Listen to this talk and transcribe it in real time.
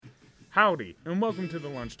Howdy, and welcome to The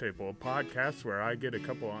Lunch Table, a podcast where I get a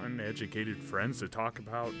couple of uneducated friends to talk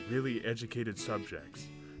about really educated subjects,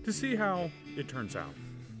 to see how it turns out.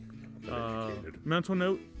 Mental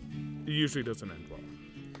note, it usually doesn't end well.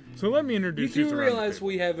 So let me introduce you. You do realize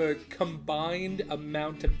we have a combined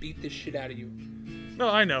amount to beat the shit out of you. No,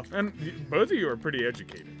 I know, and both of you are pretty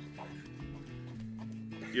educated.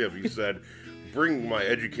 Yeah, but you said, bring my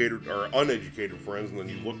educated or uneducated friends, and then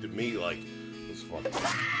you looked at me like, this fucking...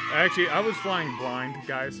 Actually, I was flying blind,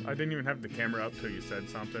 guys. I didn't even have the camera up till you said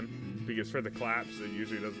something, because for the claps,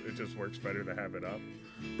 it just works better to have it up.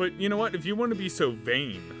 But you know what? If you want to be so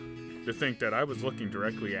vain to think that I was looking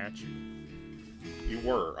directly at you. You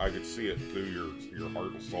were. I could see it through your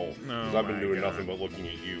heart and soul. Because I've been doing nothing but looking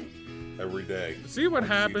at you every day. See what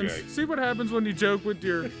happens? CJ. See what happens when you joke with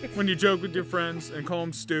your friends and call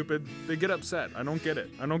them stupid? They get upset. I don't get it.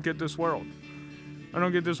 I don't get this world. I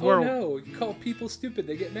don't get this world. Oh no! You call people stupid,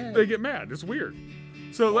 they get mad. They get mad. It's weird.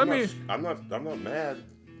 So I'm not mad,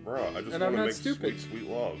 bro. I just want to make stupid. sweet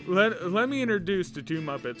love. Let me introduce the two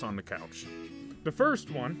Muppets on the couch. The first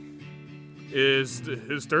one is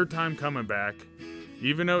his third time coming back.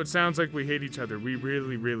 Even though it sounds like we hate each other, we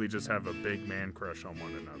really, really just have a big man crush on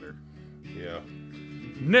one another. Yeah.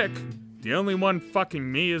 Nick, the only one fucking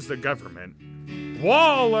me is the government.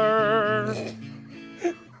 Waller!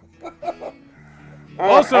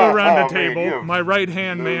 Also around the table, my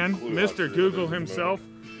right-hand man, Mr. Google himself.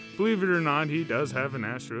 Believe it or not, he does have an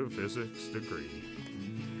astrophysics degree.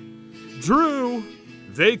 Drew,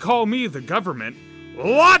 they call me the government.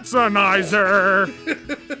 Lotsonizer!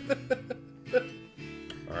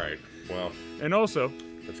 All right. Well. And also,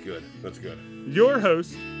 That's good. your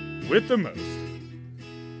host with the most.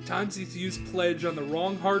 Times he's used pledge on the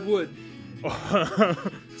wrong hardwood.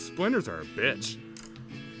 Splinters are a bitch.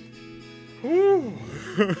 Ooh.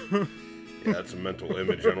 Yeah, that's a mental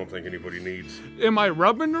image I don't think anybody needs. Am I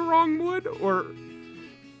rubbing the wrong wood, or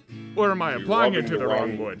am I applying it to the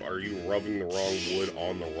wrong wood? Are you rubbing the wrong wood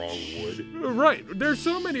on the wrong wood? Right. There's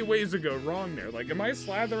so many ways to go wrong there. Like, am I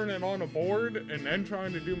slathering it on a board and then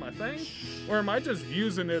trying to do my thing? Or am I just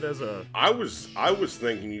using it as a... I was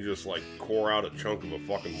thinking you just, like, core out a chunk of a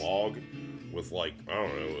fucking log with, like, I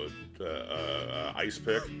don't know, a ice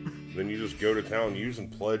pick. Then you just go to town using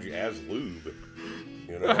pledge as lube.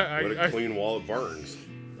 You know, let it clean while it burns.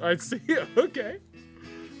 I see. Okay.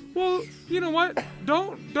 Well, you know what?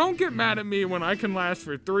 Don't get mad at me when I can last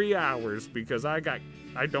for 3 hours because I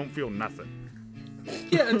don't feel nothing.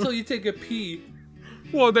 Yeah, until you take a pee.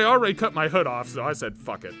 Well, they already cut my hood off, so I said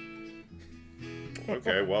fuck it.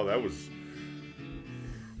 Okay, well that was.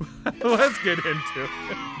 Let's get into it.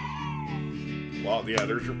 Well, yeah,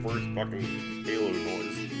 there's your first fucking Halo noise.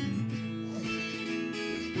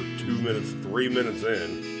 We're 3 minutes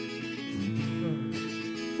in.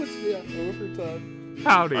 Puts me on overtime.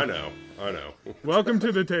 Howdy. I know. Welcome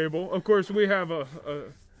to the table. Of course, we have a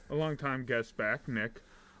long-time guest back, Nick.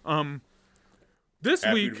 This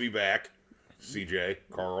Happy week... to be back. CJ,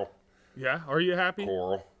 Carl. Yeah, are you happy?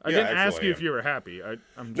 Coral. I didn't ask you if you were happy. I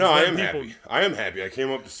am happy. I am happy. I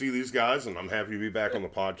came up to see these guys, and I'm happy to be back on the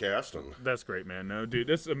podcast. And that's great, man. No, dude,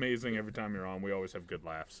 it's amazing every time you're on. We always have good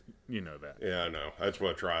laughs. You know that. Yeah, I know. That's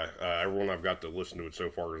what I try. Everyone I've got to listen to it so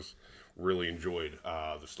far has really enjoyed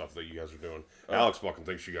the stuff that you guys are doing. Alex fucking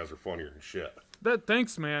thinks you guys are funnier than shit.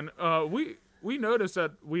 Thanks, man. We noticed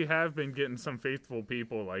that we have been getting some faithful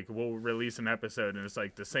people. Like, we'll release an episode, and it's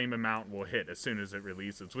like the same amount will hit as soon as it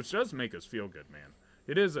releases, which does make us feel good, man.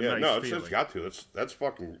 It is a nice feeling. It's got to. That's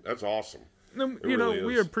awesome.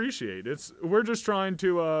 We appreciate it. We're just trying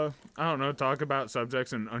to, talk about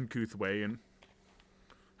subjects in an uncouth way, and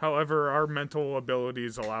however our mental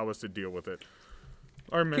abilities allow us to deal with it.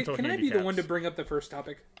 Our mental Can I be the one to bring up the first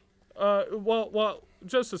topic? Well,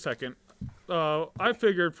 just a second. I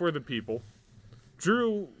figured for the people,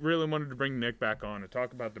 Drew really wanted to bring Nick back on to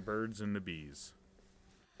talk about the birds and the bees.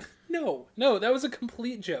 No, that was a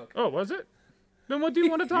complete joke. Oh, was it? Then what do you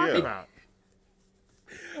want to talk about?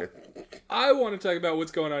 I want to talk about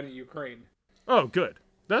what's going on in Ukraine. Oh, good.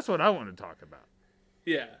 That's what I want to talk about.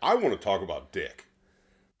 Yeah. I want to talk about dick.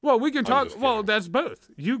 Well, we can talk. Well, that's both.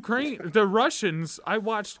 Ukraine, the Russians. I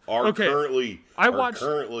watched. Currently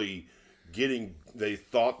getting. They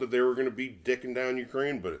thought that they were going to be dicking down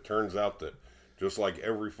Ukraine, but it turns out that just like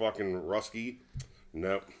every fucking Rusky,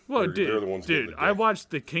 nope. Well, they're the ones getting the dick. I watched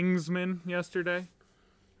The Kingsman yesterday,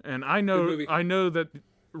 and I know that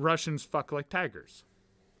Russians fuck like tigers.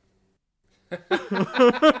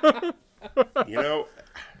 You know.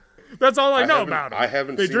 That's all I know about them. I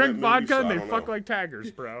haven't They seen drink that movie, vodka so and I they don't fuck know. like tigers,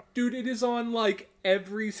 bro. Dude, it is on like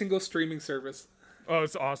every single streaming service. Oh,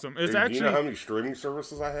 it's awesome. It's Dude, actually. do you know how many streaming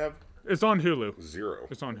services I have? It's on Hulu. 0.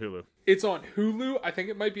 It's on Hulu. It's on Hulu. I think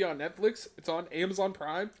it might be on Netflix. It's on Amazon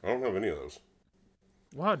Prime. I don't have any of those.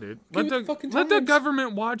 Wow, dude. Give Let it the fucking the times.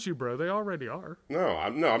 government watch you, bro. They already are. No,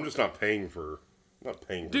 I'm just not paying for.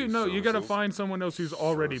 Dude, these no, you gotta services. find someone else who's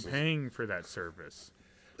already Services. paying for that service.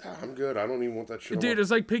 I'm good. I don't even want that shit. Dude,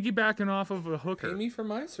 it's like piggybacking off of a hooker. Pay me for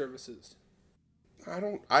my services.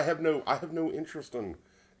 I have no interest in.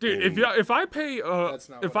 Dude, in, if I pay That's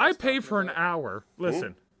not if what I I was pay talking for an about. hour,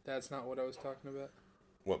 listen, That's not what I was talking about.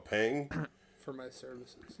 what paying? For my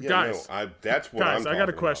services. Yeah, Guys. no, that's what I'm guys, I got a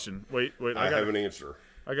talking question. Wait, about. I I got have an answer.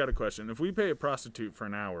 I got a question. If we pay a prostitute for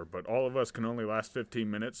an hour, but all of us can only last 15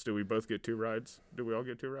 minutes, do we both get 2 rides? Do we all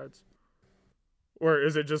get 2 rides? Or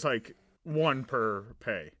is it just like 1 per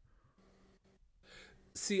pay?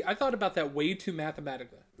 See, I thought about that way too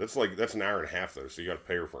mathematically. That's an hour and a half though, so you got to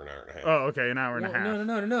pay her for an hour and a half. Oh, okay, an hour and a half.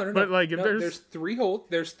 No. But, like, if No, there's- there's 3 holes.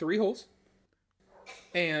 There's 3 holes,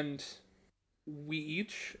 and we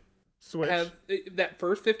each Switch. have that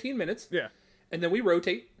first 15 minutes, Yeah. and then we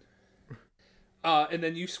rotate, and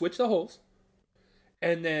then you switch the holes,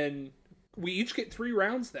 and then we each get 3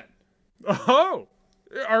 rounds. Then, Oh,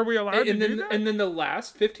 are we allowed to and do then that? and then the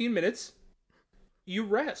last 15 minutes, you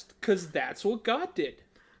rest, because that's what God did.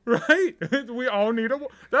 Right? We all need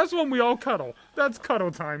that's when we all cuddle. That's cuddle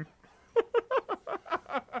time.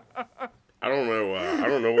 I don't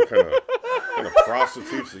know what kind of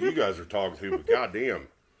prostitutes that you guys are talking to, but goddamn.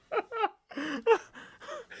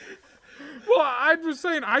 Well, I'm just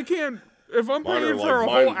saying, I can't. If I'm Mine paying are for a like,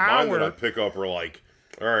 whole mine that I hour, pick up are like,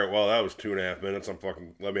 all right, well, that was 2.5 minutes.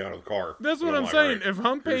 Let me out of the car. that's And what I'm like, saying. all right, If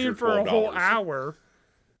I'm here's paying your for a whole $12. hour,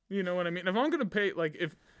 you know what I mean? If I'm gonna pay, like,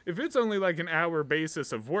 if it's only like an hour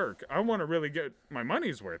basis of work, I want to really get my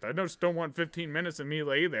money's worth. I just don't want 15 minutes of me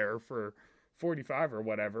lay there for 45 or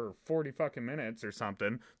whatever, 40 fucking minutes or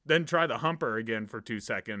something, then try the humper again for 2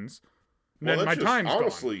 seconds. Well, Then my that's time's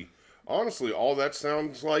just, gone. honestly, all that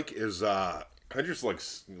sounds like is I just like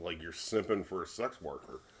you're simping for a sex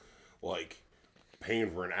worker, like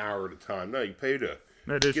paying for an hour at a time. No, you pay to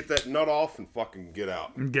That is- get that nut off and fucking get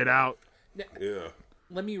out. And get out. Yeah.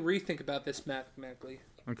 Let me rethink about this mathematically.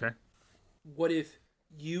 Okay. What if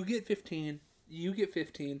you get 15, you get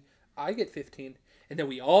 15, I get 15, and then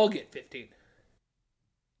we all get 15?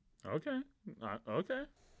 Okay. Okay.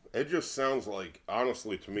 It just sounds like,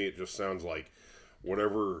 honestly, to me, it just sounds like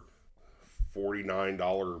whatever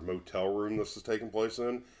 $49 motel room this is taking place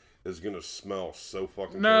in is gonna smell so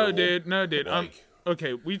fucking No, terrible. No, dude. Like,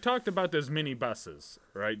 Okay, we talked about those mini buses,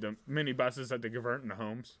 right? The mini buses that they convert into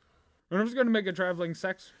homes. And I'm just going to make a traveling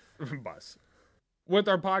sex bus with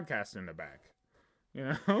our podcast in the back.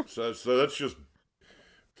 You know? so that's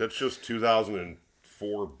just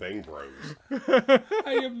 2004 Bang Bros.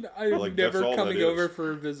 I am Like, that's never all coming that is. over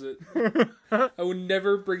for a visit. I will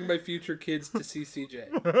never bring my future kids to see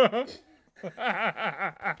CJ.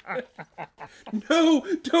 No,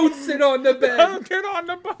 don't sit on the bed. Don't get on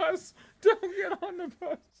the bus. Don't get on the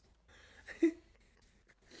bus.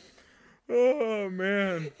 Oh,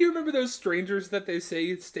 man. You remember those strangers that they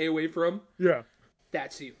say stay away from? Yeah.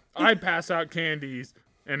 That's you. I pass out candies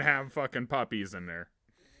and have fucking puppies in there.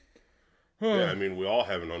 Yeah, I mean, we all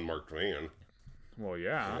have an unmarked van. Well,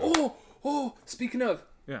 yeah. Oh, speaking of,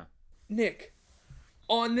 Yeah. Nick,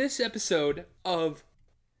 on this episode of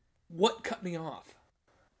What Cut Me Off,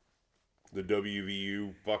 The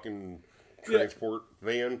WVU fucking transport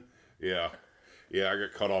van. Yeah, I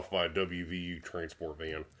got cut off by a WVU transport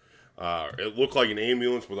van. It looked like an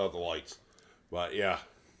ambulance without the lights. But yeah,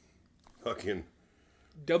 fucking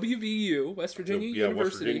WVU, West Virginia University.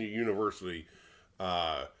 West Virginia University.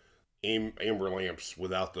 Amber lamps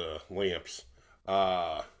without the lamps.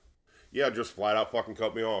 Just flat out fucking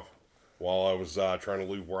cut me off while I was trying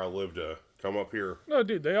to leave where I lived to come up here. No,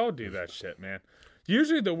 dude, they all do that shit, man.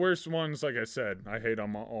 Usually the worst ones, like I said, I hate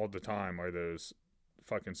them all the time, are those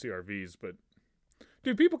fucking CRVs. But,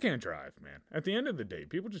 dude, people can't drive, man. At the end of the day,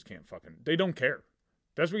 people just can't they don't care.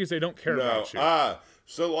 That's because they don't care about you.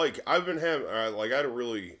 So, like, I've been having, I had a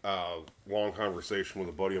really long conversation with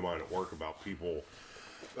a buddy of mine at work about people,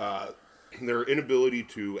 their inability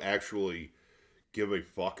to actually give a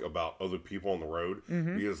fuck about other people on the road.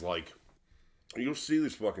 Mm-hmm. Because, like, you'll see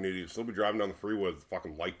these fucking idiots. They'll be driving down the freeway with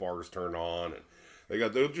fucking light bars turned on, and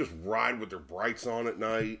they'll just ride with their brights on at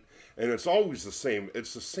night, and it's always the same.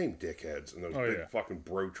 It's the same dickheads in those big fucking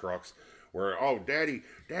bro trucks where, daddy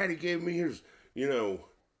gave me his,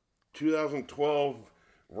 2012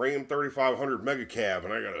 Ram 3500 Mega Cab,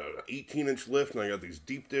 and I got a 18-inch lift, and I got these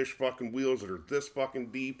deep dish fucking wheels that are this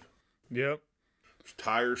fucking deep. Yep.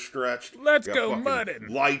 tires stretched. Let's Got go fucking mudding.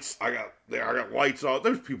 Lights. I got lights on.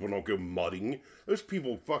 Those people don't go mudding. Those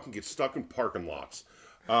people fucking get stuck in parking lots.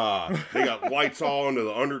 They got lights all into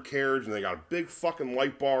the undercarriage, and they got a big fucking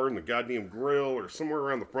light bar in the goddamn grill or somewhere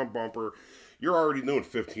around the front bumper. You're already doing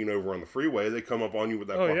 15 over on the freeway. They come up on you with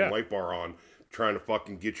that fucking light bar on, trying to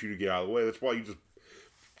fucking get you to get out of the way. That's why you just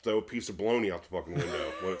throw a piece of bologna out the fucking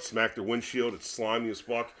window. When it smacked their windshield, it's slimy as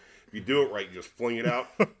fuck. If you do it right, you just fling it out,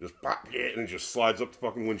 just pop, and it just slides up the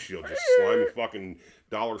fucking windshield. Just slimy fucking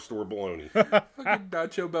dollar store bologna. Fucking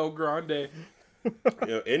Nacho Bel Grande.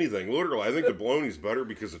 Anything. Literally, I think the bologna's better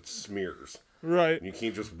because it smears. Right. And you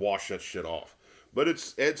can't just wash that shit off. But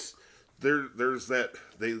there's that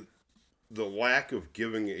the lack of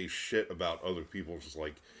giving a shit about other people. It's just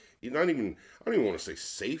like I don't even want to say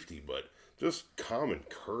safety, but just common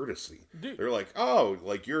courtesy. Dude. They're like, oh,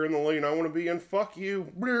 like you're in the lane I want to be in. Fuck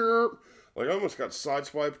you. Like I almost got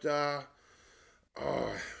sideswiped.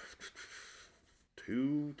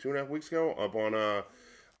 2.5 weeks ago up on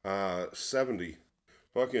 70.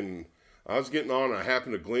 Fucking, I was getting on. I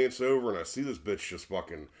happened to glance over and I see this bitch just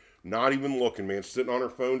fucking not even looking, man, sitting on her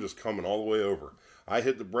phone, just coming all the way over. I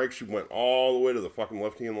hit the brakes. She went all the way to the fucking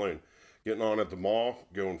left-hand lane. Getting on at the mall,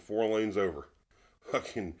 going 4 lanes over.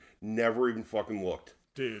 Fucking never even fucking looked.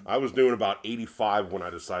 Dude. I was doing about 85 when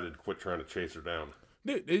I decided to quit trying to chase her down.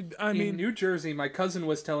 Dude, In New Jersey, my cousin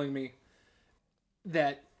was telling me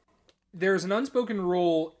that there's an unspoken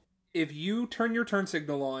rule: if you turn your turn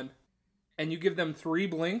signal on and you give them 3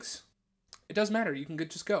 blinks, it doesn't matter. You can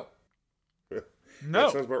just go. No,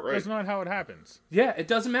 that sounds about right. That's not how it happens. Yeah, it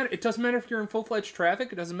doesn't matter. It doesn't matter if you're in full-fledged traffic.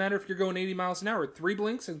 It doesn't matter if you're going 80 miles an hour. 3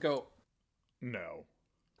 blinks and go. No.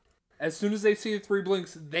 As soon as they see the 3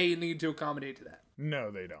 blinks, they need to accommodate to that.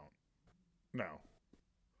 No, they don't. No.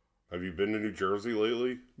 Have you been to New Jersey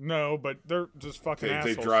lately? No, but they're just fucking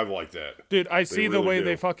assholes. They drive like that. Dude, I see the really way do.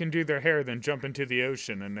 they fucking do their hair, then jump into the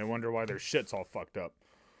ocean, and they wonder why their shit's all fucked up.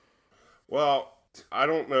 Well, I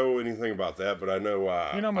don't know anything about that, but I know...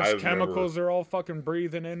 you know how much chemicals they're all fucking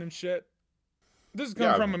breathing in and shit? This is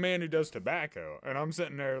coming from a man who does tobacco, and I'm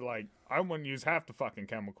sitting there like, I wouldn't use half the fucking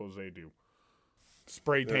chemicals they do.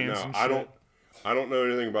 Spray tans and shit. I don't know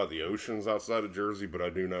anything about the oceans outside of Jersey, but I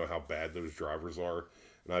do know how bad those drivers are.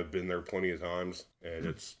 And I've been there plenty of times, and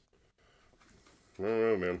it's... I don't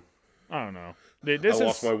know, man. I don't know. I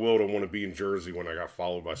lost my will to want to be in Jersey when I got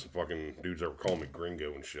followed by some fucking dudes that were calling me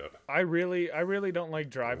gringo and shit. I really don't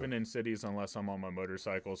like driving in cities unless I'm on my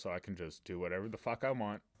motorcycle, so I can just do whatever the fuck I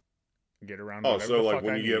want. Get around. Oh, so like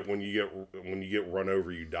when you get run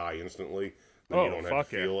over, you die instantly. Then you don't have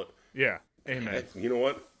to feel it. Yeah. Amen. You know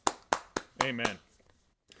what? Amen.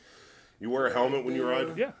 You wear a helmet when you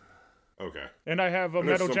ride? Yeah. Okay. And I have a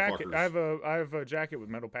metal jacket. Fuckers. I have a jacket with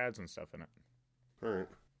metal pads and stuff in it. All right.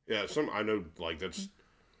 Yeah, I know, like, that's...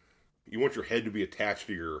 You want your head to be attached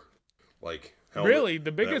to your, like, helmet. Really?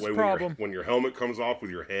 The biggest problem... When your helmet comes off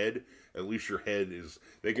with your head, at least your head is...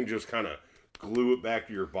 They can just kind of glue it back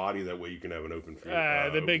to your body. That way you can have an open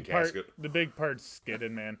casket. The big part's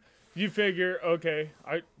skidding, man. You figure, okay,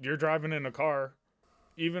 you're driving in a car...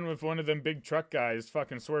 Even with one of them big truck guys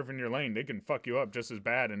fucking swerving your lane, they can fuck you up just as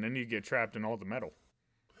bad, and then you get trapped in all the metal.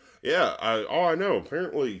 Yeah, I know.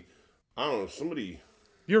 Apparently, I don't know, somebody...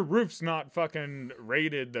 Your roof's not fucking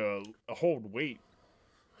rated to hold weight.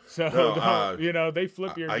 So, they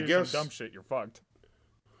flip you and do some dumb shit, you're fucked.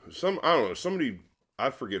 I don't know, somebody... I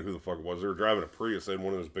forget who the fuck it was. They were driving a Prius. They had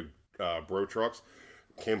one of those big bro trucks.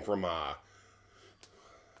 Came from...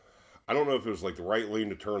 I don't know if it was like the right lane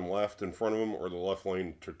to turn left in front of them or the left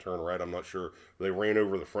lane to turn right. I'm not sure. They ran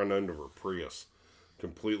over the front end of her Prius.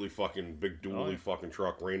 Completely fucking big dually fucking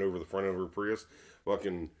truck ran over the front end of her Prius.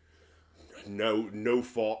 Fucking no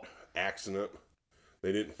fault accident.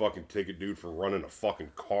 They didn't fucking take a dude for running a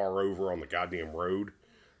fucking car over on the goddamn road.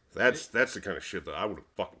 That's the kind of shit that I would have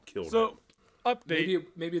fucking killed. So, update.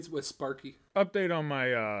 Maybe it's with Sparky. Update on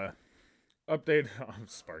my update on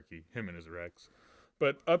Sparky, him and his Rex.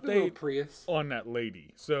 But update on that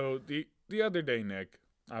lady. So the other day, Nick,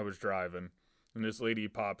 I was driving, and this lady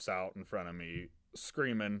pops out in front of me,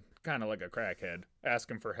 screaming, kind of like a crackhead,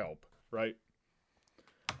 asking for help, right?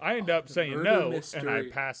 I end up saying no, and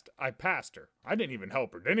I passed her. I didn't even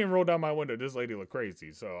help her. Didn't even roll down my window. This lady looked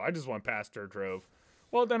crazy, so I just went past her, drove.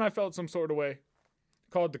 Well, then I felt some sort of way.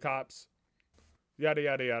 Called the cops. Yada,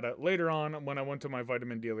 yada, yada. Later on, when I went to my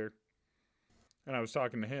vitamin dealer, and I was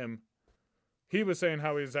talking to him, he was saying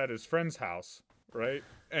how he was at his friend's house, right?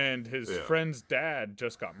 And his friend's dad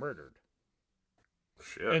just got murdered.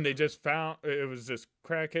 Shit. And they just found, it was this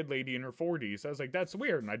crackhead lady in her 40s. I was like, that's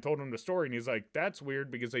weird. And I told him the story, and he's like, that's weird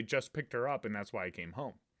because they just picked her up, and that's why I came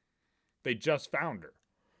home. They just found her.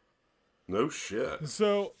 No shit.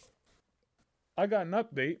 So I got an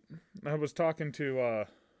update. I was talking to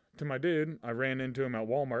my dude. I ran into him at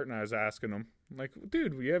Walmart and I was asking him, like,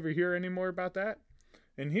 dude, will you ever hear any more about that?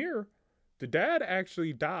 And here, the dad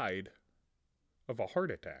actually died of a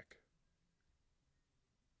heart attack.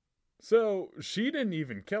 So she didn't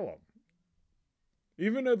even kill him.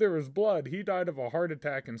 Even though there was blood, he died of a heart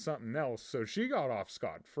attack and something else, so she got off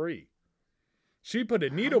scot-free. She put a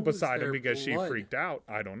needle beside him because she freaked out.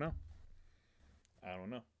 I don't know.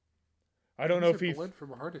 I don't know if he blood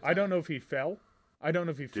from a heart attack? I don't know if he fell. I don't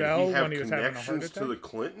know if he Did fell he have when he was having a heart connections attack. to the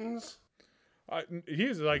Clintons?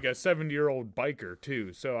 He's like a 70-year-old biker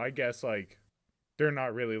too, so I guess like they're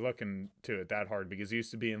not really looking to it that hard because he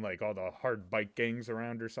used to be in like all the hard bike gangs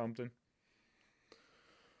around or something.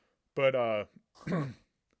 But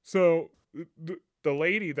so the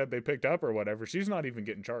lady that they picked up or whatever, she's not even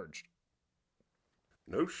getting charged.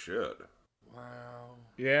 No shit. Wow.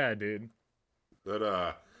 Yeah, dude.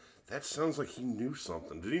 That sounds like he knew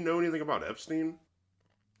something. Did he know anything about Epstein?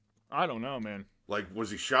 I don't know, man. Like,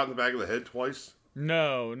 was he shot in the back of the head twice?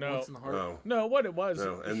 No. Once in the heart? No, what it was.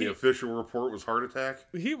 No. And the official report was heart attack?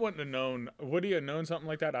 He wouldn't have known. Would he have known something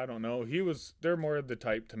like that? I don't know. They're more the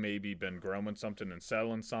type to maybe been growing something and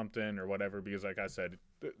selling something or whatever, because like I said,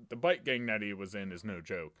 the bike gang that he was in is no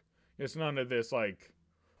joke. It's none of this like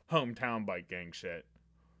hometown bike gang shit.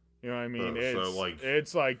 You know what I mean?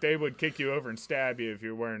 It's like they would kick you over and stab you if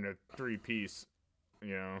you're wearing a 3-piece,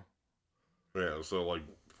 you know? Yeah, so like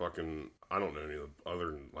fucking, I don't know any of the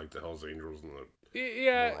other than like the Hells Angels and the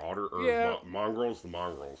Marauder, or Mongrels, the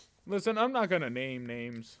Mongrels. Listen, I'm not going to name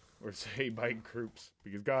names or say bike groups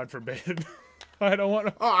because God forbid. I don't want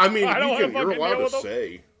to. Oh, I mean, you're allowed to them.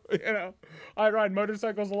 say. You know, I ride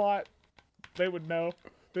motorcycles a lot. They would know.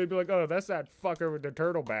 They'd be like, oh, that's that fucker with the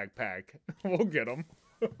turtle backpack. We'll get him.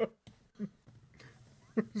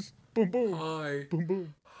 Boom, boom. Hi. Boom,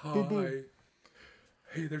 boom. Hi. Boom, boom.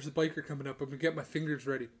 Hey, there's a biker coming up. I'm going to get my fingers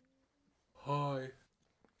ready. Hi.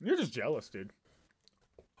 You're just jealous, dude.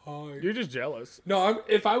 Hi. You're just jealous. No,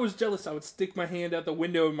 if I was jealous, I would stick my hand out the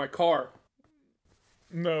window in my car.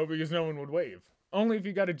 No, because no one would wave. Only if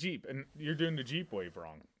you got a Jeep, and you're doing the Jeep wave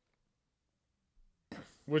wrong.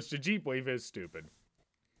 Which the Jeep wave is stupid.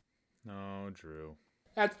 No, Drew.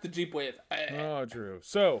 That's the Jeep wave. Oh, Drew.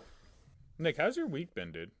 So, Nick, how's your week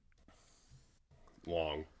been, dude?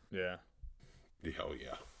 Long. Yeah. Hell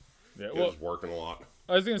yeah. Yeah. It Well, was working a lot.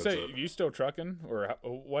 I was gonna say, you still trucking, or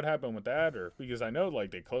what happened with that, or because I know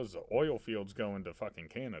like they closed the oil fields going to fucking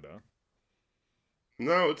Canada.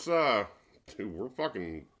 No, it's dude, we're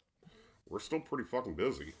still pretty fucking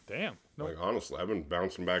busy. Damn. No. Like honestly, I've been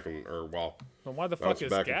bouncing back Well, why the fuck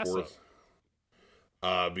is gas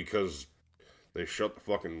up? Because they shut the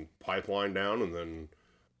fucking pipeline down, and then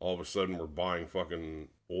all of a sudden we're buying fucking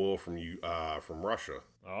oil from Russia.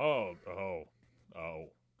 Oh.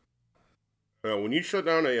 When you shut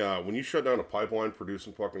down a pipeline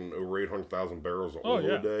producing fucking over 800,000 barrels of oil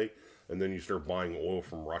a day, and then you start buying oil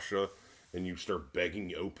from Russia, and you start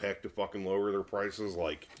begging OPEC to fucking lower their prices,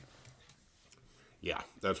 like, yeah,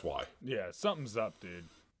 that's why. Yeah, something's up, dude.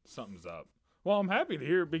 Something's up. Well, I'm happy to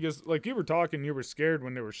hear because, like, you were talking, you were scared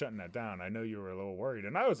when they were shutting that down. I know you were a little worried,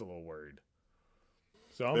 and I was a little worried.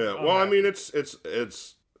 So I'm well, happy. I mean,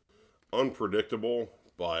 it's unpredictable,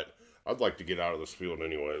 but I'd like to get out of this field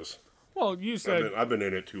anyways. Well, you said I've been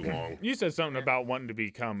in it too long. You said something about wanting to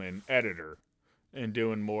become an editor and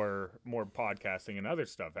doing more podcasting and other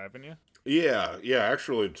stuff, haven't you? Yeah.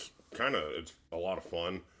 Actually, it's a lot of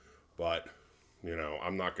fun, but you know,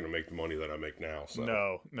 I'm not going to make the money that I make now.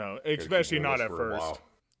 So no, especially not at first.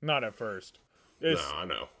 Not at first. No, I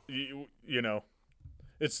know. You know,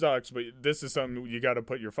 it sucks, but this is something you got to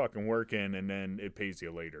put your fucking work in, and then it pays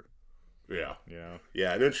you later. Yeah. Yeah.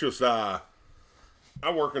 Yeah, and it's just I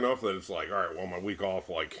work enough that it's like, all right, well, my week off,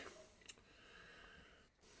 like,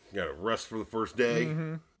 got to rest for the first day,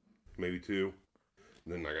 maybe 2.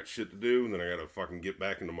 And then I got shit to do, and then I got to fucking get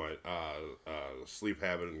back into my sleep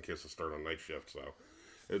habit in case I start on night shift. So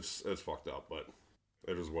it's fucked up, but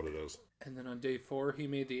it is what it is. And then on day 4, he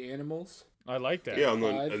made the animals. I like that. Yeah, and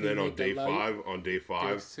then on day 5, Day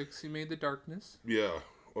 6, he made the darkness. Yeah,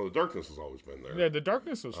 well, the darkness has always been there. Yeah, the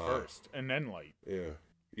darkness was first, and then light.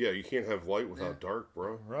 Yeah, you can't have light without dark,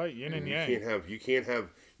 bro. Right, yin and yang. You can't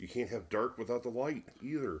have dark without the light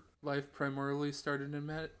either. Life primarily started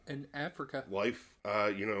in Africa. Life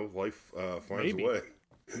finds a way.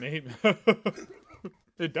 Maybe.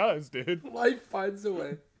 It does, dude. Life finds a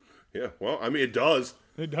way. Yeah, well, I mean, it does.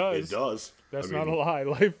 It does. It does. That's not a lie.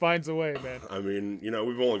 Life finds a way, man. I mean, you know,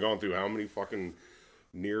 we've only gone through how many fucking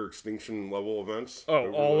near extinction level events? Oh,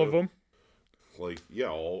 all of them? Like, yeah,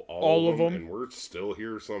 All of them. and we're still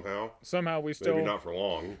here somehow. Somehow we still... Maybe not for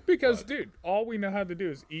long. Because, dude, all we know how to do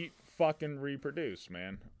is eat, fucking reproduce,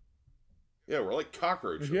 man. Yeah, we're like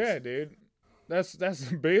cockroaches. Yeah, dude. That's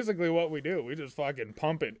basically what we do. We just fucking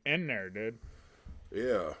pump it in there, dude.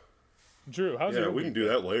 Yeah. Drew, how's your we week can do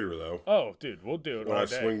that later, though. Oh, dude, we'll do it When all I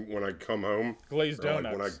day. when I come home. Glazed Like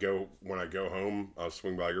donuts. when I go home, I'll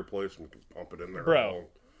swing by your place and pump it in there. Bro.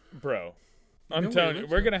 I'm telling you,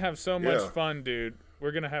 we're going to have so much Yeah. fun, dude.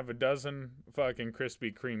 We're going to have a dozen fucking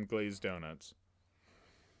Krispy Kreme glazed donuts.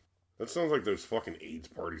 That sounds like those fucking AIDS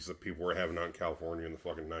parties that people were having out in California in the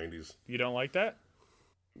fucking 90s. You don't like that?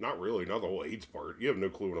 Not really. Not the whole AIDS part. You have no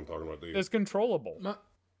clue what I'm talking about, do you? It's controllable.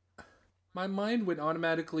 My mind went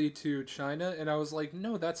automatically to China, and I was like,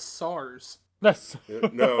 no, that's SARS. That's...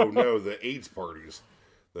 No, the AIDS parties.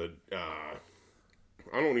 I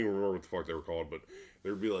don't even remember what the fuck they were called, but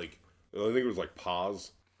there'd be like, I think it was like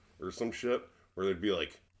pause or some shit, where there'd be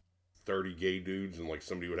like 30 gay dudes and like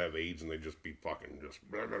somebody would have AIDS and they'd just be fucking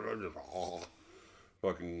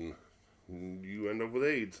fucking, you end up with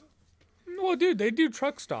AIDS. Well, dude, they do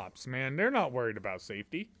truck stops, man. They're not worried about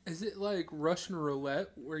safety. Is it like Russian roulette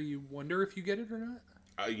where you wonder if you get it or not?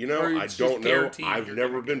 Or I it's don't just know. guaranteed I've you're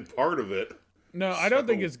never gonna been part of it. No, I don't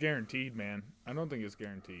think it's guaranteed, man. I don't think it's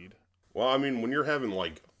guaranteed. Well, I mean, when you're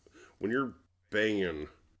banging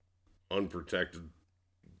unprotected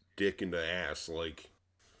dick into ass, like,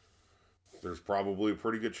 there's probably a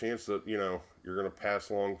pretty good chance that, you're going to pass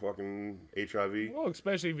along fucking HIV. Well,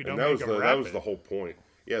 especially if you don't And make them rapid. that was the whole point.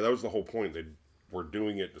 Yeah, that was the whole point. They were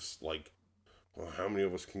doing it just like, well, how many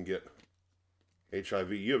of us can get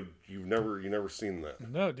HIV? You've never seen that.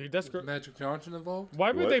 No, dude, that's Was Magic Johnson involved?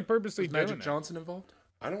 Why would What? they purposely Was doing Magic it? Johnson involved?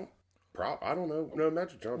 I don't know. No,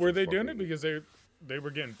 Magic Johnson. Were they doing it because they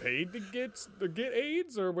were getting paid to get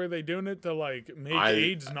AIDS, or were they doing it to like make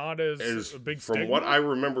AIDS not as a big from stigma? what I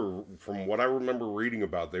remember reading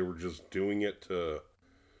about, they were just doing it to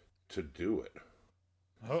do it.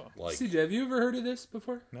 Oh, Like, CJ, have you ever heard of this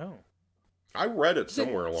before? no. I read it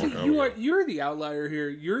somewhere a long time ago. You're the outlier here.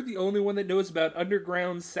 You're the only one that knows about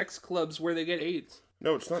underground sex clubs where they get AIDS.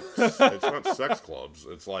 No, it's not. It's not sex clubs.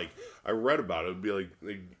 It's like I read about it. It'd be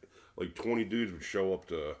like 20 dudes would show up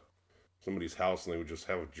to somebody's house and they would just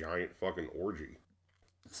have a giant fucking orgy.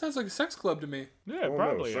 It sounds like a sex club to me. Yeah, Oh,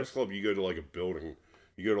 probably. no, sex is. club. You go to like a building.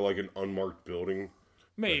 You go to like an unmarked building. That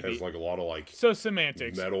Maybe. has like a lot of like So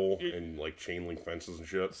semantics. metal and like chain link fences and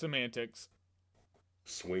shit. Semantics.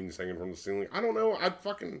 Swings hanging from the ceiling. I don't know.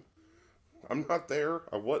 I'm not there.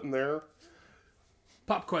 I wasn't there.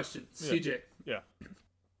 Pop question, Yeah. CJ. Yeah.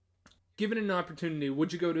 Given an opportunity,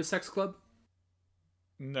 would you go to a sex club?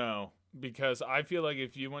 No, because I feel like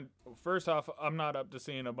if you went, first off, I'm not up to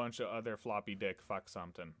seeing a bunch of other floppy dick fuck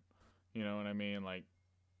something. You know what I mean? Like,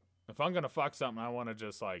 if I'm gonna fuck something, I want to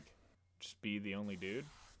just be the only dude.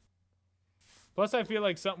 Plus, I feel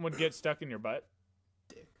like something would get stuck in your butt.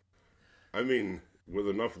 I mean, with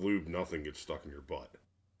enough lube, nothing gets stuck in your butt.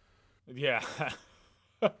 Yeah.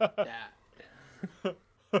 I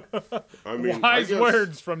mean, Wise I guess,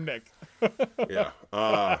 words from Nick. Yeah.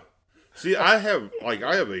 See, I have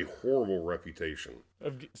a horrible reputation.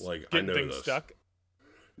 Of Like, I getting know things this. stuck.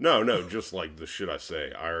 No, just like the shit I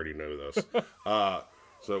say. I already know this.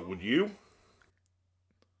 So would you?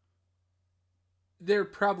 There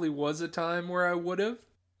probably was a time where I would have,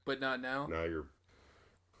 but not now. Now you're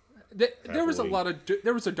There was a Happily.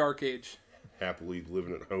 there was a dark age. happily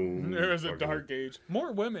living at home. There is a fucking- dark age.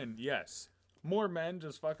 More women, yes. More men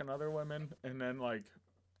just fucking other women, and then I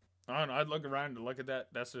don't know. I'd look around and look at that.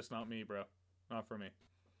 That's just not me, bro. Not for me.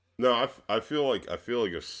 No, I feel like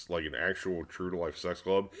like an actual true to life sex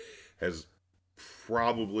club has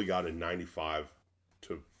probably got a 95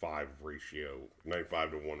 to 5 ratio,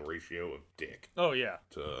 95 to 1 ratio of dick Oh yeah.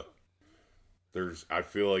 to. I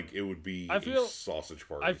feel like it would be a sausage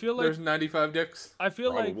party. I feel like There's 95 dicks. I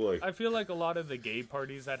feel Probably. like a lot of the gay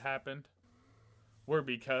parties that happened were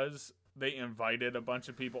because they invited a bunch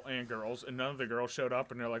of people and girls, and none of the girls showed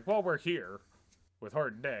up, and they're like, "Well, we're here with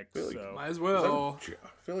hard dicks." Really? So Might as Is that well.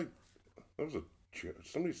 I feel like that was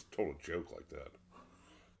somebody's told a joke like that.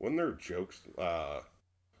 Wasn't there a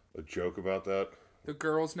joke about that? The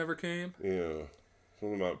girls never came. Yeah.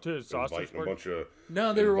 Something about To a sausage inviting a party? bunch of...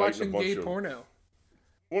 No, they were Inviting a watching bunch gay of- porno.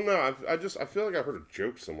 Well, no, I feel like I heard a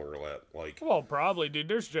joke somewhere like... well, probably, dude.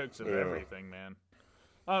 There's jokes of Yeah. everything, man.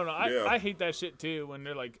 I don't know. Yeah. I hate that shit too when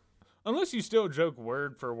they're like, unless you still joke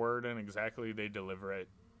word for word and exactly they deliver it.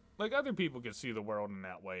 Like other people can see the world in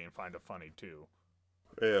that way and find it funny too.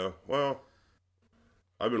 Yeah, well...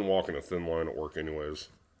 I've been walking a thin line at work anyways.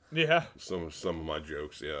 Yeah, Some of my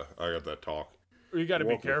jokes, yeah. I got that talk. you got to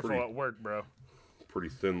be Walking careful pretty- at work, bro. pretty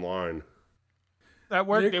thin line. At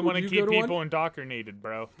work, Nick, they would want to you keep go to people one? indoctrinated,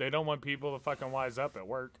 bro. They don't want people to fucking wise up at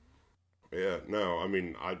work. Yeah, no, I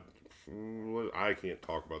mean, I can't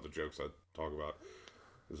talk about the jokes I talk about,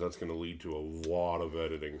 because that's going to lead to a lot of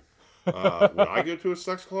editing. Would I go to a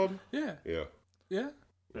sex club? Yeah. Yeah. Yeah.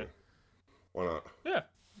 Why not? Yeah.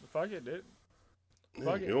 Fuck it, dude. Yeah,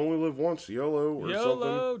 Fuck it. you only live once, YOLO or something.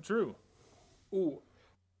 YOLO, true. Ooh.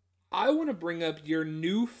 I want to bring up your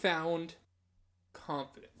newfound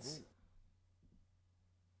confidence.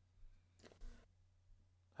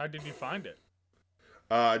 How did you find it?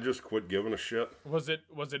 I just quit giving a shit. Was it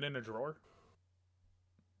in a drawer?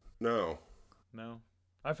 No. No.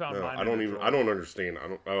 I found No, mine. I don't even. I don't understand. I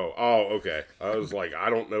don't. Oh, okay. I was like, I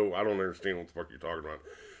don't know. I don't understand what the fuck you're talking about.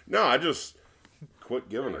 No, I just quit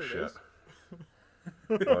giving a shit.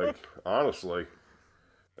 Like, honestly,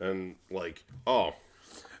 and like, oh,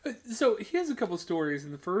 So he has a couple stories.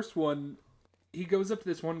 In the first one, he goes up to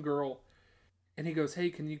this one girl, and he goes, "Hey,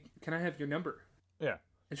 can I have your number?" Yeah.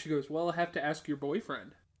 And she goes, "Well, I'll have to ask your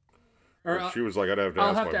boyfriend." Or she was like, I'd have to I'll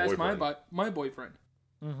ask have my to ask boyfriend. my boyfriend.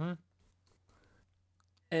 Mm-hmm.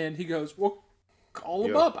 And he goes, "Well, call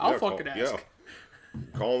him Yeah, up. I'll yeah, fucking ask." Yeah.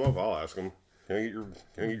 Call him up. I'll ask him. Can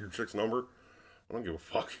I get your chick's number? I don't give a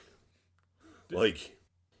fuck. Like,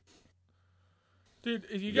 Dude,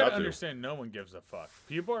 you got gotta to. understand, no one gives a fuck.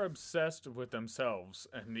 People are obsessed with themselves,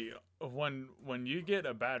 and when you get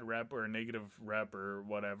a bad rep or a negative rep or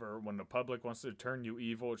whatever, when the public wants to turn you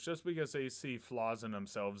evil, it's just because they see flaws in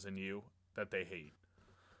themselves in you that they hate.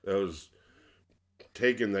 that was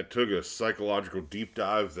that took a psychological deep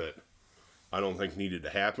dive that I don't think needed to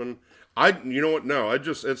happen. You know what? No,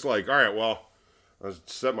 it's like, all right, well, I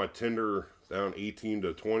set my Tinder down 18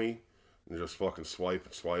 to 20 and just fucking swipe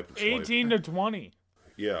and swipe and swipe. 18 to 20.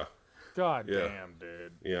 Yeah. God Yeah. damn,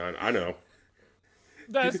 dude. Yeah, I know.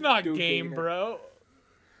 That's not Do game, gainer. bro.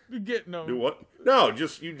 You get no. Do what? No,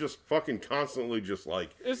 you just fucking constantly just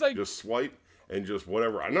like, It's like just swipe and just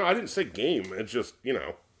whatever. No, I didn't say game. It's just, you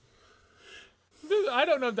know. dude, I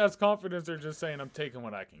don't know if that's confidence or just saying I'm taking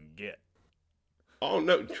what I can get. Oh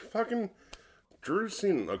no, fucking Drew's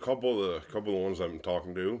seen a couple of the ones I've been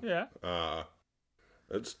talking to. Yeah.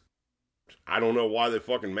 I don't know why they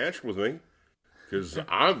fucking matched with me, because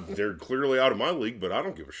they're clearly out of my league, but I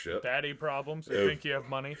don't give a shit. Daddy problems. You think you have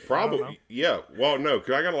money? I don't know. Probably, yeah. Well, no,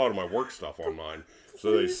 because I got a lot of my work stuff on mine,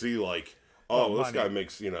 so they see like, oh, this money. guy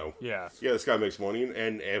makes, Yeah. this guy makes money,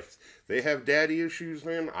 and if they have daddy issues,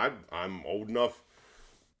 man, I'm old enough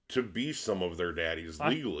to be some of their daddies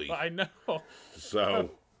legally. I know.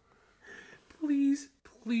 So Please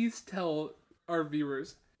tell our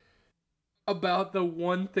viewers about the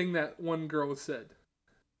one thing that one girl said.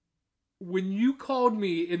 When you called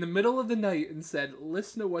me in the middle of the night and said,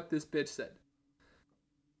 "Listen to what this bitch said."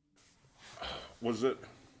 was it?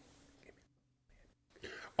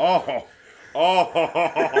 Oh.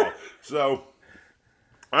 So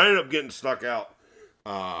I ended up getting stuck out.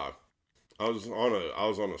 I was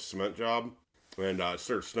on a cement job, and it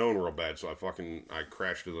started snowing real bad, so I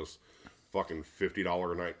crashed to this fucking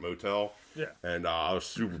 $50 a night motel. Yeah. And I was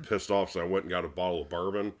super pissed off, so I went and got a bottle of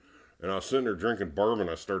bourbon. And I was sitting there drinking bourbon.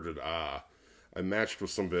 I matched with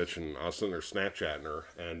some bitch, and I was sitting there Snapchatting her.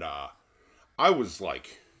 And I was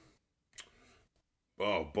like,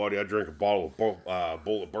 oh, buddy, I drank a bottle of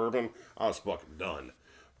bullet bourbon. I was fucking done.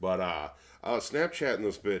 But I was Snapchatting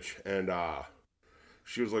this bitch, and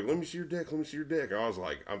she was like, let me see your dick, let me see your dick. I was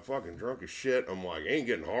like, I'm fucking drunk as shit. I'm like, ain't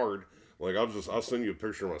getting hard. Like, I'll send you a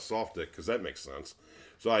picture of my soft dick, because that makes sense.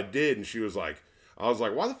 So I did, and she was like, I was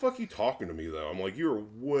like, why the fuck are you talking to me, though? I'm like, you're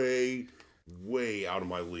way, way out of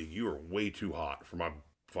my league. You are way too hot for my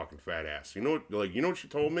fucking fat ass. You know what she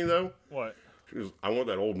told me, though? What? She was, I want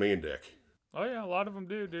that old man dick. Oh yeah, a lot of them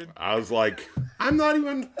do, dude. I was like, I'm not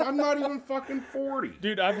even fucking 40.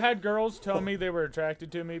 Dude, I've had girls tell me they were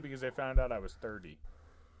attracted to me because they found out I was 30.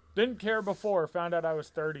 Didn't care before, found out I was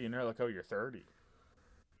 30, and they're like, oh, you're 30.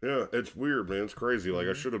 Yeah, it's weird, man. It's crazy. Like,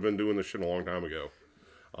 I should have been doing this shit a long time ago.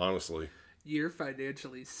 Honestly. You're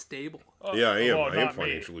financially stable. Yeah, I am. Well, I am not me.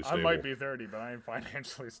 financially stable. I might be 30, but I am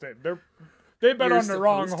financially stable. They bet You're on the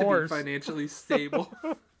wrong supposed to be horse. financially stable.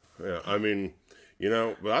 Yeah, I mean,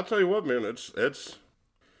 but I'll tell you what, man, it's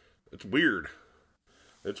weird.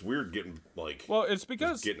 It's weird getting, like, Well, it's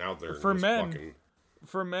because getting out there. for and just men, fucking,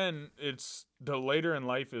 for men, it's the later in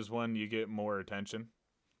life is when you get more attention.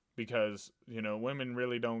 Because, women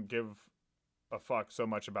really don't give a fuck so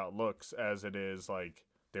much about looks as it is, like,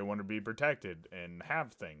 they want to be protected and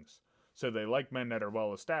have things. So they like men that are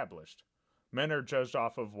well established. Men are judged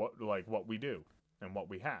off of what we do and what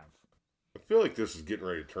we have. I feel like this is getting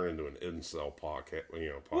ready to turn into an incel podcast.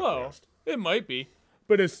 Well, it might be.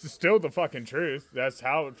 But it's still the fucking truth. That's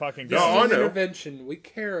how it fucking goes. No, I know. Intervention. We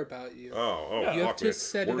care about you. Oh, You have fuck to it.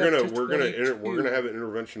 set We're it gonna up to we're gonna 22. we're gonna have an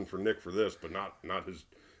intervention for Nick for this, but not his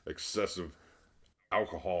excessive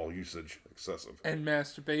alcohol usage. Excessive. And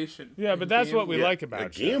masturbation. Yeah, but that's what we like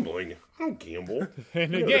about you. Gambling. I don't gamble.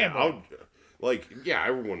 And You know gambling. that.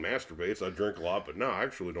 Everyone masturbates. I drink a lot, but no, I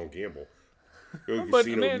actually don't gamble. Go to the But,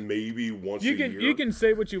 casino man, maybe once a year. You can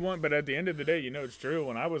say what you want, but at the end of the day, you know it's true.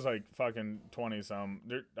 When I was like fucking 20-some,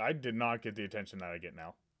 I did not get the attention that I get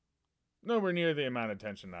now. Nowhere near the amount of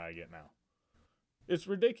attention that I get now. It's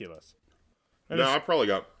ridiculous. And No, it's-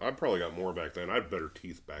 I probably got more back then. I had better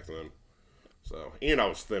teeth back then. So, and I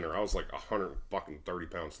was thinner. I was like 130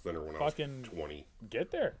 pounds thinner when I was 20.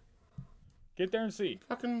 Get there and see.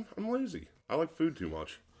 I'm lazy. I like food too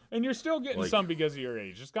much. And you're still getting Like- some because of your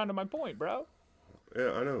age. It's kind of my point, bro.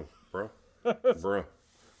 Yeah, I know, bro. Bruh.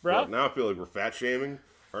 Bro? Now I feel like we're fat shaming.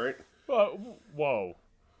 All right. Whoa.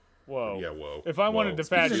 Yeah, whoa. If I wanted to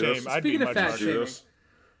fat Speaking of shame, this- I'd be speaking of much fat harsher. shaming, This-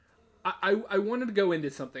 I wanted to go into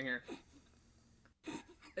something here.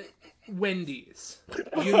 Wendy's.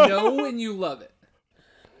 You know and you love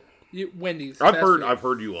it. Wendy's. I've fast heard. food. I've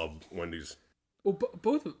heard you love Wendy's. Well,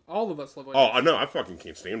 all of us love Wendy's. Oh, I know. I fucking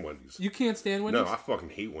can't stand Wendy's. You can't stand Wendy's? No, I fucking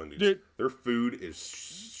hate Wendy's. Dude. Their food is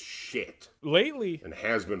shit Lately, and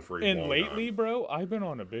has been for a long time. bro, I've been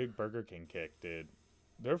on a big Burger King kick, dude.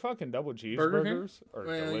 Their fucking double Burger King? cheeseburgers are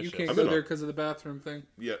Well, delicious. you can't I've go been there on- because of the bathroom thing.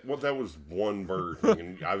 Yeah, well, that was one Burger King,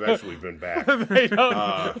 and I've actually been back. They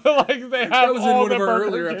don't, like they have That was in all one the of our Burger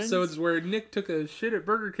earlier Kings. episodes where Nick took a shit at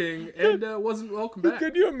Burger King and wasn't welcome back.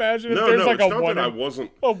 Could you imagine if No, there's no, like it's a not one? that I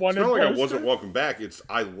wasn't. a It's one-in not like I poster? wasn't welcome back. It's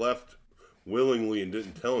I left willingly and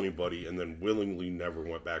didn't tell anybody, and then willingly never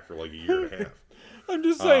went back for like a year and a half. I'm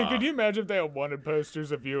just saying, could you imagine if they had wanted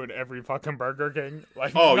posters of you in every fucking Burger King?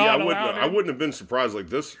 Like, Oh yeah, not allowed I in? wouldn't have been surprised like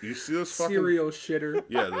this. You see this fucking Cereal shitter.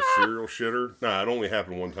 Yeah, the cereal shitter. Nah, it only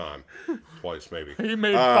happened one time, twice maybe. He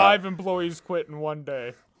made 5 employees quit in one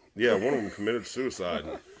day. Yeah, one of them committed suicide.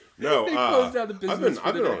 No, They closed down the business for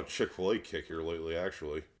I've the been day. on a Chick-fil-A kick here lately,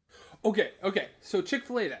 actually. Okay. So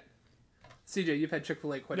Chick-fil-A then. CJ, you've had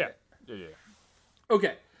Chick-fil-A quite a Yeah. bit.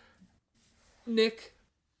 Okay. Nick,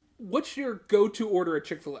 what's your go-to order at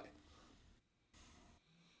Chick-fil-A?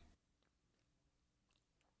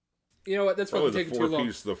 You know what? That's fucking Probably taking too long.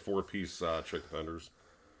 the four-piece chicken tenders.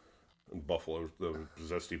 And buffalo, the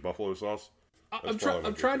zesty buffalo sauce. I'm That's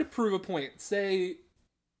probably my trying to go-to. prove a point. Say,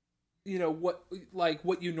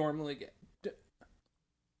 what you normally get.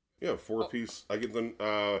 Yeah, four-piece. I get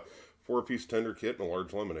the four-piece tender kit and a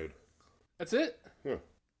large lemonade. That's it.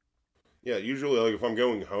 Yeah, usually like if I'm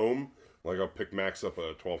going home, like I'll pick Max up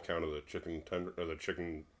a 12 count of the chicken tender, or the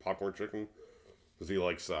chicken popcorn chicken, because he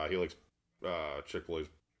likes Chick-fil-A's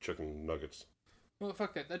chicken nuggets. Well,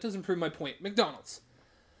 fuck that. That doesn't prove my point. McDonald's.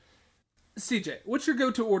 CJ, what's your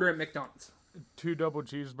go-to order at McDonald's? 2 double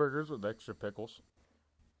cheeseburgers with extra pickles.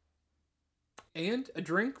 And a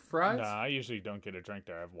drink, fries. Nah, I usually don't get a drink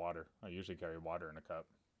there. I have water. I usually carry water in a cup.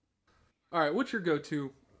 All right, what's your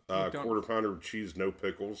go-to? McDonald's? Quarter pounder of cheese, no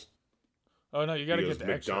pickles. Oh no, you gotta Because get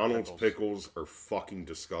the extra McDonald's pickles. pickles are fucking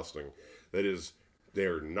disgusting. That is,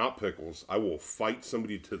 they're not pickles. I will fight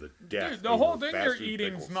somebody to the death. Dude, the over whole thing fast you're food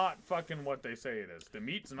eating's pickles. not fucking what they say it is. The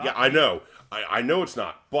meat's not. Yeah, I know. I know it's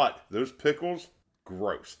not. But those pickles,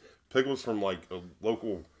 gross. Pickles from like a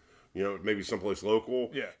local, maybe someplace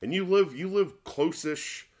local. Yeah. And you live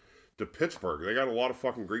close-ish to Pittsburgh. They got a lot of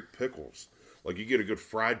fucking great pickles. Like you get a good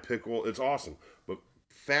fried pickle. It's awesome. But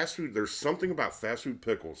fast food, there's something about fast food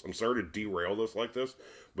pickles. I'm sorry to derail this like this,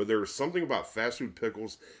 but there's something about fast food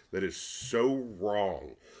pickles that is so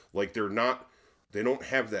wrong. Like they don't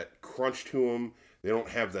have that crunch to them. They don't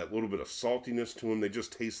have that little bit of saltiness to them. They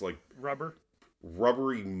just taste like Rubber.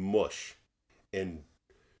 rubbery mush and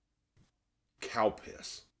cow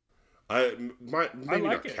piss. Maybe like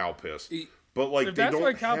not it. cow piss, E- but like If they that's don't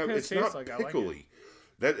what cow have. piss It's tastes not like, I like it. pickly.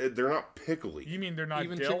 They're not pickly. You mean they're not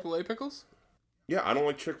Even dill? Chick-fil-A pickles? Yeah, I don't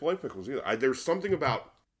like Chick-fil-A pickles either. There's something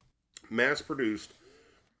about mass-produced,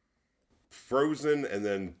 frozen, and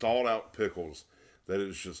then thawed-out pickles that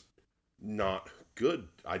is just not good.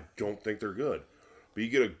 I don't think they're good. But you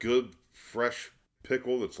get a good, fresh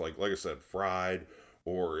pickle that's like I said, fried,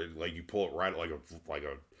 or like you pull it right like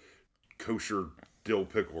a kosher dill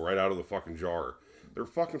pickle right out of the fucking jar. They're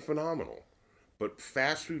fucking phenomenal. But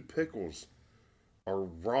fast food pickles are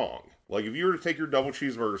wrong. Like if you were to take your double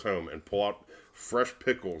cheeseburgers home and pull out fresh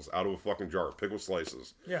pickles out of a fucking jar, pickle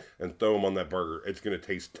slices, Yeah. and throw them on that burger, it's going to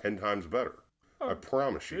taste 10 times better. I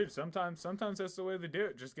promise you. Dude, sometimes that's the way they do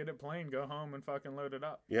it. Just get it plain, go home, and fucking load it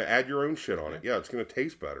up. Yeah, add your own shit on it. Yeah, it's going to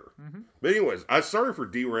taste better. But anyways, I'm sorry for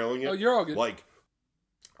derailing it. Oh, you're all good. Like,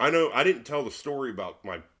 I know I didn't tell the story about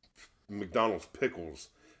my McDonald's pickles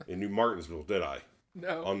in New Martinsville, did I?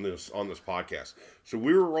 No. On this podcast. So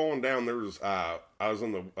we were rolling down. There was I was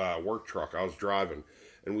in the work truck. I was driving,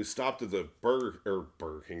 and we stopped at the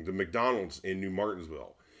Burger King, the McDonald's in New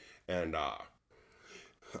Martinsville, and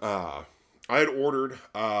I had ordered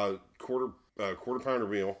a quarter pounder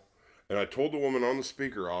meal, and I told the woman on the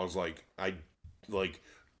speaker, I was like,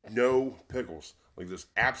 no pickles. Like, this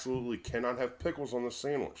absolutely cannot have pickles on this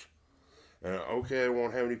sandwich. And okay, I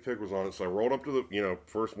won't have any pickles on it. So I rolled up to the,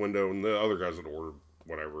 first window, and the other guys had ordered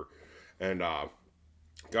whatever. And got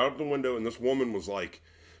up the window, and this woman was like,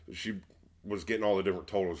 she was getting all the different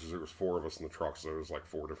totals because there was 4 of us in the truck, so there was like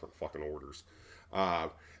 4 different fucking orders.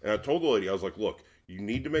 And I told the lady, I was like, look, you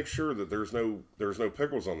need to make sure that there's no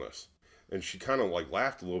pickles on this. And she kind of like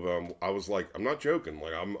laughed a little bit. I was like, I'm not joking.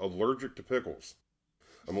 Like, I'm allergic to pickles.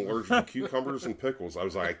 I'm allergic to cucumbers and pickles. I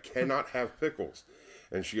was like, I cannot have pickles.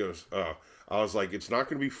 And she goes, I was like, it's not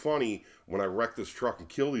going to be funny when I wreck this truck and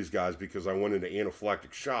kill these guys because I went into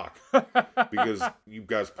anaphylactic shock because you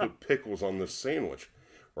guys put pickles on this sandwich,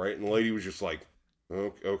 right? And the lady was just like,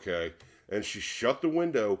 okay. And she shut the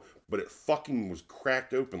window, but it fucking was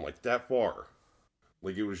cracked open like that far.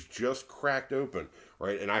 Like, it was just cracked open,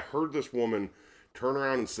 right? And I heard this woman turn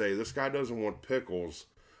around and say, this guy doesn't want pickles.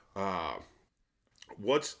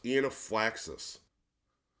 What's anaphylaxis?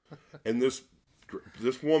 And this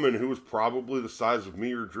woman, who was probably the size of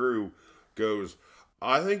me or Drew, goes,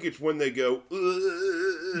 I think it's when they go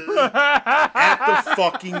at the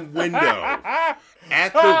fucking window.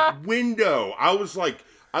 At the window. I was like,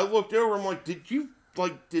 I looked over, I'm like,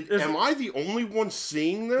 am I the only one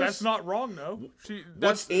seeing this? That's not wrong, though.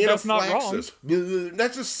 What's anaphylaxis?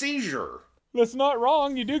 That's a seizure. That's not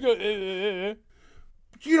wrong. You do go.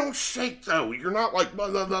 You don't shake, though. You're not like, blah,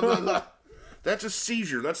 blah, blah, blah. That's a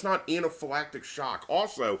seizure. That's not anaphylactic shock.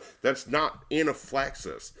 Also, that's not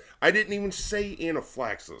anaphylaxis. I didn't even say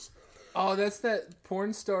anaphylaxis. Oh, that's that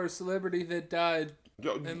porn star celebrity that died.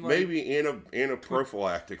 Maybe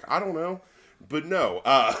anaprophylactic. I don't know. But no.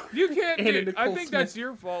 You can't. I think that's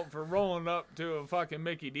your fault for rolling up to a fucking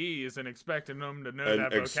Mickey D's and expecting them to know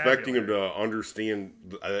that vocabulary. Expecting them to understand.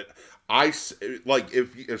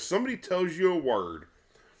 If somebody tells you a word,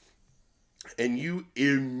 and you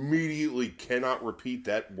immediately cannot repeat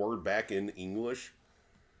that word back in English,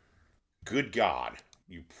 good God,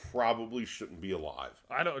 you probably shouldn't be alive.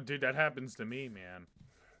 Dude, that happens to me, man.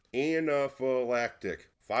 Anaphylactic.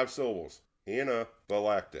 5 syllables.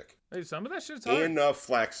 Anaphylactic. Hey, some of that shit's hard.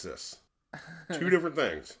 Anaphylaxis. 2 different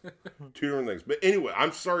things. 2 different things. But anyway,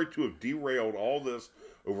 I'm sorry to have derailed all this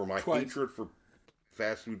over my hatred for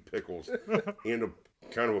fast food pickles and a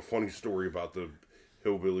kind of a funny story about the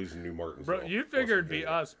hillbillies in New Martinsville. Bro, you figured it'd be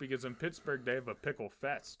us because in Pittsburgh they have a pickle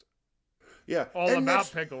fest. Yeah. All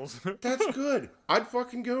about pickles. That's good. I'd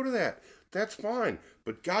fucking go to that. That's fine.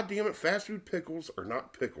 But goddamn it, fast food pickles are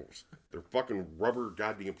not pickles. They're fucking rubber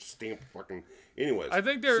goddamn stamped fucking. Anyways. I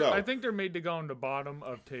think they're made to go on the bottom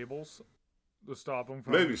of tables to stop them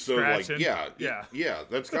from maybe so. scratching. Like yeah.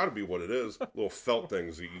 That's got to be what it is. Little felt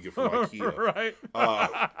things that you get from IKEA, right?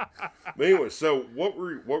 But anyway, so what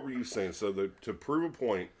were you saying? So to prove a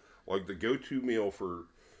point, like the go-to meal for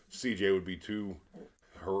CJ would be 2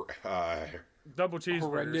 double cheeseburgers.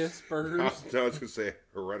 Horrendous burgers. I was gonna say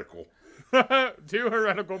heretical. 2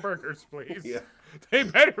 heretical burgers, please. Yeah. They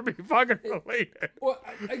better be fucking related. Well,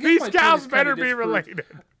 I guess These cows better be related.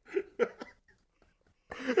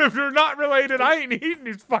 If they're not related, I ain't eating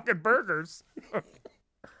these fucking burgers.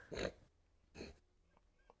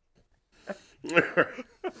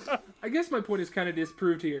 I guess my point is kind of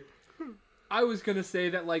disproved here. I was going to say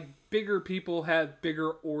that, like, bigger people have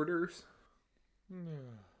bigger orders.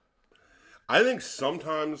 I think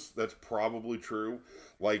sometimes that's probably true.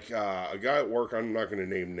 Like, a guy at work, I'm not going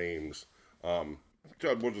to name names. We'll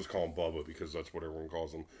just call him Bubba because that's what everyone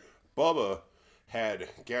calls him. Bubba had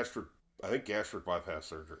gastric bypass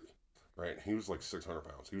surgery, right? He was like 600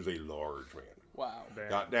 pounds. He was a large man. Wow. Damn.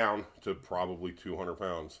 Got down to probably 200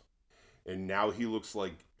 pounds. And now he looks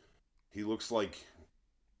like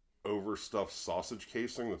overstuffed sausage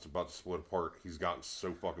casing that's about to split apart. He's gotten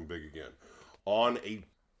so fucking big again. On a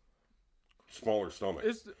smaller stomach.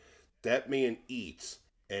 That man eats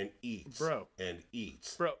and eats. Bro. And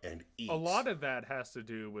eats. Bro. And eats. A lot of that has to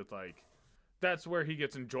do with, like, that's where he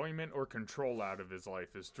gets enjoyment or control out of his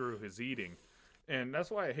life, is through his eating. And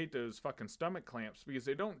that's why I hate those fucking stomach clamps, because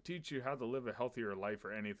they don't teach you how to live a healthier life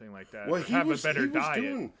or anything like that. Well, or have a better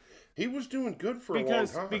diet. He was doing good for a long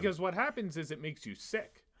time. Because what happens is it makes you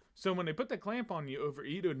sick. So when they put the clamp on you,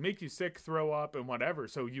 overeat, it would make you sick, throw up, and whatever,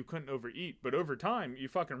 so you couldn't overeat. But over time, you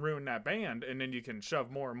fucking ruin that band, and then you can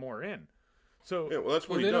shove more and more in. So Yeah, well, that's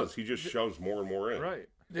what he does. He just shoves more and more in. Right.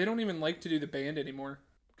 They don't even like to do the band anymore.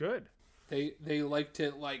 Good. They like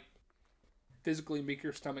to, like, physically make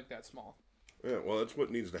your stomach that small. Yeah, well, that's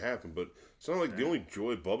what needs to happen. But it's not like the only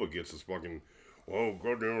joy Bubba gets is fucking, oh,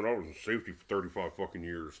 goddamn it, I was in safety for 35 fucking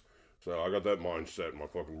years. So I got that mindset in my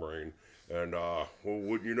fucking brain. And, well,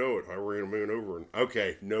 wouldn't you know it, I ran a man over. And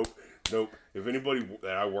okay, nope. If anybody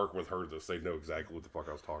that I work with heard this, they'd know exactly what the fuck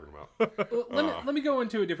I was talking about. Let me go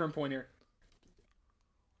into a different point here.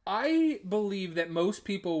 I believe that most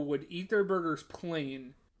people would eat their burgers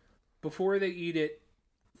plain before they eat it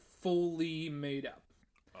fully made up.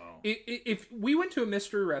 Oh. If we went to a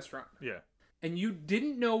mystery restaurant, Yeah. and you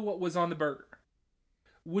didn't know what was on the burger,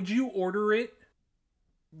 would you order it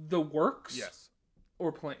the works? Yes.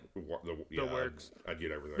 Or plain? The works. I'd get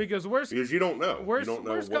everything. Because you don't know. Worst you don't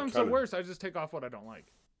know worst what comes kind to worst, I just take off what I don't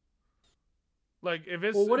like. Like, if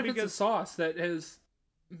it's... Well, what if it's a sauce that has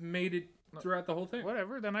made it throughout the whole thing?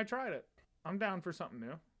 Whatever, then I tried it. I'm down for something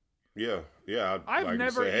new. Yeah. I've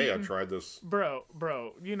never say, hey, eaten... I tried this. Bro,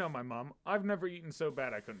 you know my mom. I've never eaten so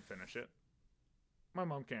bad I couldn't finish it. My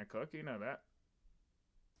mom can't cook, you know that.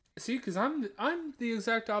 See, because I'm the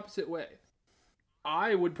exact opposite way.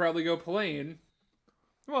 I would probably go plain,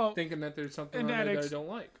 well, thinking that there's something on there that I don't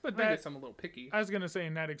like. But I guess I'm a little picky. I was going to say,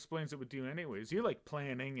 and that explains it with you anyways. You like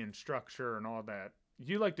planning and structure and all that.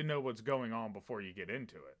 You like to know what's going on before you get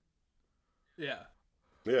into it. Yeah.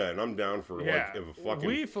 Yeah, and I'm down for, like,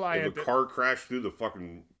 if a car crashed through the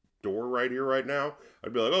fucking door right here, right now,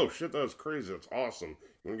 I'd be like, oh, shit, that was crazy. That's awesome.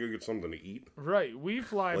 You want to go get something to eat? Right. We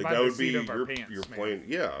fly like, by that the would seat be of our pants, your man. plane.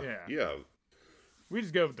 Yeah. We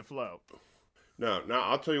just go with the flow. Now,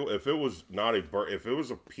 I'll tell you, if it was if it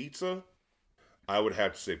was a pizza, I would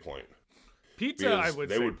have to say plain. Pizza, because I would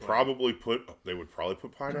they say would plain. they would probably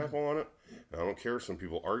put pineapple on it. And I don't care. Some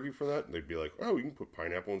people argue for that. They'd be like, oh, you can put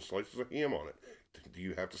pineapple and slices of ham on it. Do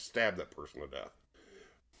you have to stab that person to death?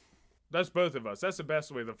 That's both of us. That's the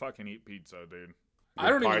best way to fucking eat pizza, dude. I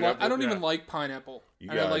don't even like pineapple.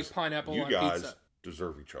 I like pineapple on pizza. You guys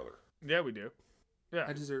deserve each other. Yeah, we do. Yeah.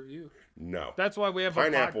 I deserve you. No. That's why we have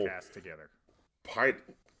pineapple, a podcast together.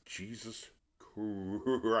 Jesus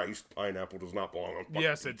Christ, pineapple does not belong on fucking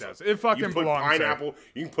Yes, pizza. It does. It fucking belongs pineapple.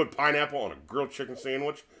 You can put pineapple on a grilled chicken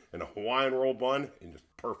sandwich and a Hawaiian roll bun, and it's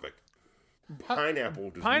perfect. Pineapple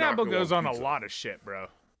goes on pizza. a lot of shit, bro.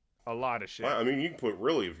 A lot of shit. I mean, you can put,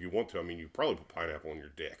 really, if you want to, I mean, you probably put pineapple on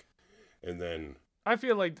your dick. And then... I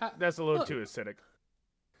feel like that's a little too acidic.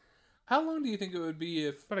 How long do you think it would be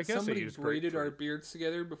if somebody braided our grapefruit. beards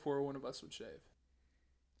together before one of us would shave?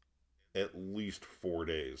 At least 4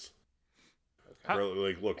 days. Okay.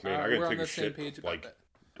 Really, like, look, man, I we're gotta on take the a same shit. page about that.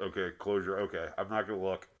 Okay, closure. Okay, I'm not gonna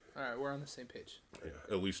look. All right, we're on the same page. Yeah,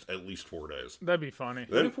 at least 4 days. That'd be funny.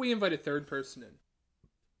 Then, what if we invite a third person in?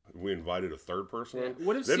 we invited a third person in?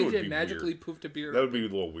 What if CJ magically poofed a beard? That would be a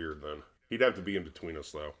little weird then. He'd have to be in between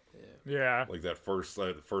us though. Yeah. Like that first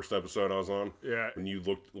episode I was on. Yeah. When you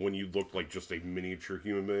looked like just a miniature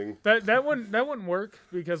human being. That wouldn't work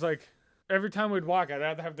because like every time we'd walk, I'd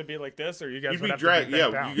either have to be like this, or you guys You'd would be have dragged. to be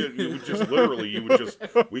bent down. You would just literally.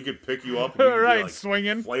 We could pick you up. And you could Right, be like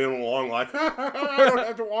swinging, flailing along like I don't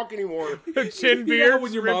have to walk anymore. chin You beard. know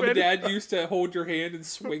when your mom and dad used to hold your hand and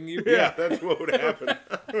swing you? Yeah, that's what would happen.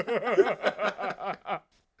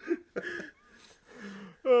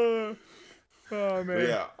 Oh man.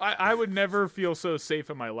 Yeah. I would never feel so safe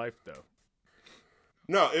in my life though.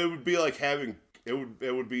 No, it would be like having it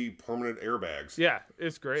would be permanent airbags. Yeah,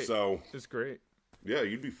 it's great. So it's great. Yeah,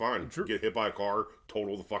 you'd be fine. Get hit by a car,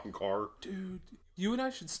 total the fucking car. Dude, you and I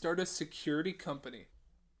should start a security company.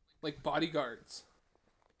 Like bodyguards.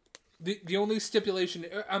 The only stipulation,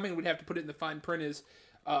 I mean, we'd have to put it in the fine print, is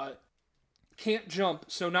can't jump,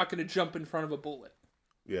 so not going to jump in front of a bullet.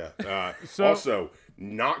 Yeah. Also,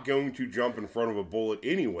 not going to jump in front of a bullet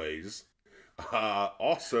anyways.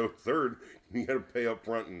 Also, third, you got to pay up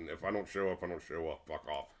front, and if I don't show up, I don't show up. Fuck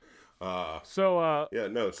off. Yeah,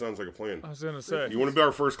 no, it sounds like a plan. I was gonna say, you want to be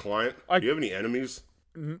our first client? Do you have any enemies?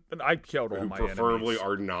 I killed all who my preferably enemies.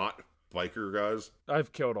 are not biker guys.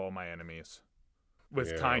 I've killed all my enemies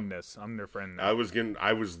with kindness. I'm their friend now. I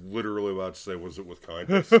was literally about to say, was it with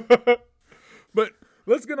kindness? But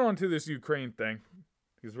let's get on to this Ukraine thing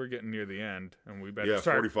because we're getting near the end, and we better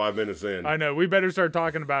start. 45 minutes in. I know we better start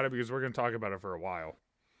talking about it because we're going to talk about it for a while.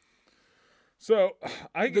 So,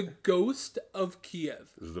 the Ghost of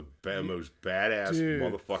Kiev. This is the most badass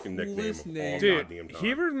motherfucking nickname of all dude, goddamn time.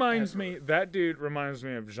 he reminds me. That dude reminds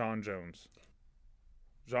me of John Jones.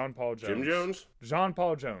 Jean-Paul Jones. Jim Jones?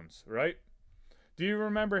 Jean-Paul Jones, right? Do you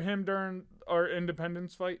remember him during our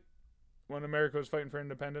independence fight? When America was fighting for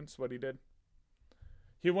independence, what he did?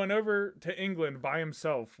 He went over to England by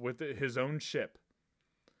himself with his own ship.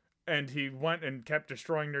 And he went and kept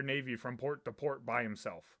destroying their navy from port to port by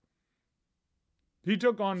himself. He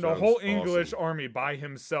took on the whole English army by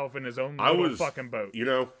himself in his own little fucking boat. You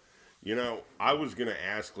know, I was going to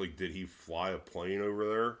ask, like, did he fly a plane over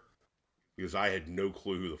there? Because I had no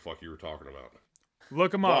clue who the fuck you were talking about.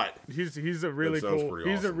 Look him up. He's a really cool.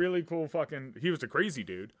 He's awesome. a really cool fucking. He was a crazy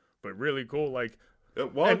dude, but really cool. Like,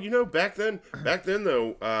 well, back then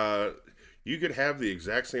though, you could have the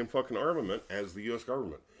exact same fucking armament as the U.S.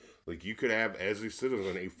 government. Like, you could have, as a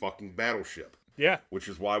citizen, a fucking battleship. Yeah. Which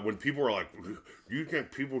is why when people are like, "Do you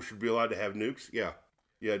think people should be allowed to have nukes?" Yeah,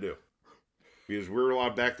 I do. Because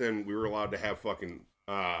back then we were allowed to have fucking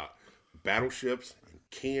battleships and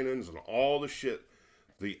cannons and all the shit.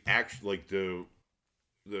 The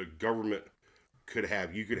government could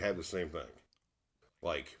have. You could have the same thing.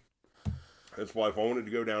 Like, that's why if I wanted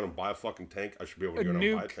to go down and buy a fucking tank, I should be able to go down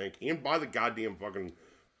and buy a tank and buy the goddamn fucking.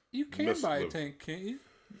 You can buy a tank, can't you?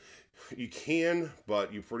 You can,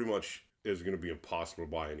 but you pretty much is going to be impossible to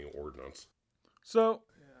buy any ordnance. So,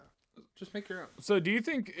 just make your own. So, do you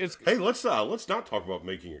think it's? Hey, let's not talk about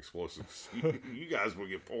making explosives. You guys will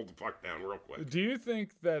get pulled the fuck down real quick. Do you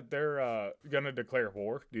think that they're gonna declare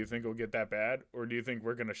war? Do you think it'll get that bad, or do you think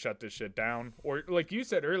we're gonna shut this shit down? Or, like you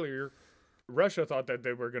said earlier, Russia thought that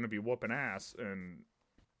they were gonna be whooping ass, and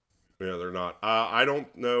yeah, they're not. I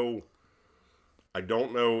don't know. I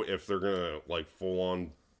don't know if they're gonna like full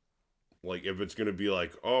on. Like, if it's going to be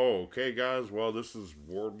like, oh, okay, guys, well, this is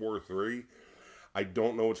World War III. I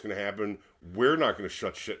don't know what's going to happen. We're not going to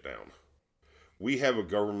shut shit down. We have a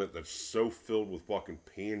government that's so filled with fucking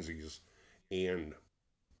pansies and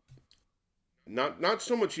not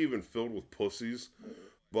so much even filled with pussies,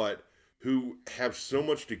 but who have so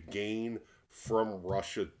much to gain from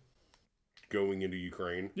Russia going into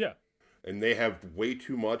Ukraine. Yeah. And they have way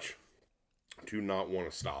too much to not want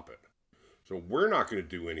to stop it. So we're not going to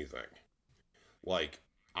do anything. Like,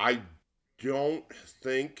 I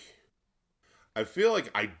feel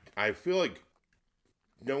like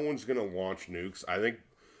no one's going to launch nukes. I think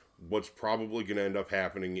what's probably going to end up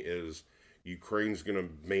happening is Ukraine's going to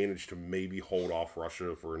manage to maybe hold off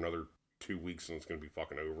Russia for another 2 weeks and it's going to be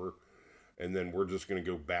fucking over. And then we're just going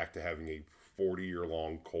to go back to having a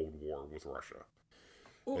 40-year-long Cold War with Russia.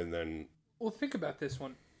 Well, think about this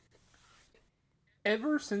one.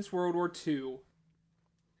 Ever since World War II,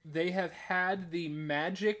 they have had the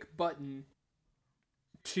magic button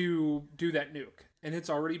to do that nuke. And it's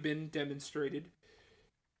already been demonstrated.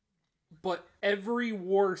 But every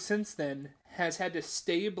war since then has had to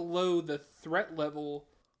stay below the threat level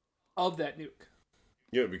of that nuke.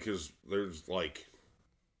 Yeah, because there's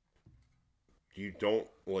you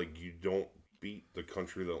don't beat the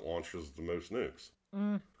country that launches the most nukes.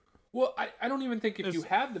 Mm. Well, I don't even think if you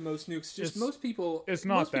have the most nukes, just most people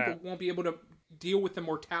won't be able to deal with the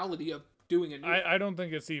mortality of doing a nuke. I don't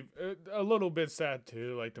think it's even a little bit sad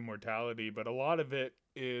too, like the mortality, but a lot of it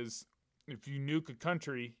is if you nuke a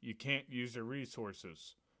country, you can't use their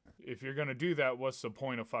resources. If you're gonna do that, what's the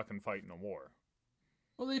point of fucking fighting a war?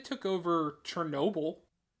 Well, they took over Chernobyl.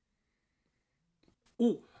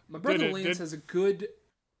 Ooh, my brother Lance has a good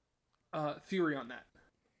theory on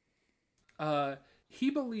that. He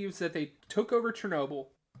believes that they took over Chernobyl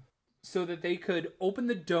so that they could open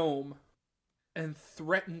the dome and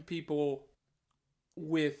threaten people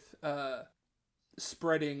with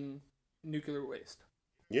spreading nuclear waste.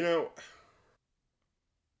 You know,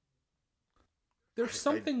 there's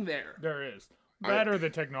something there. There is. That or the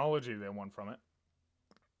technology they want from it.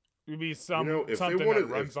 It'd be something that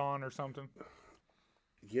runs on or something.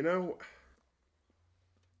 You know,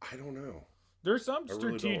 I don't know. There's some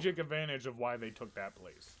strategic advantage of why they took that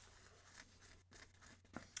place.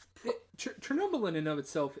 Chernobyl in and of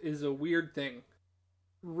itself is a weird thing.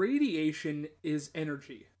 Radiation is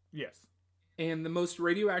energy. Yes. And the most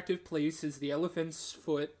radioactive place is the Elephant's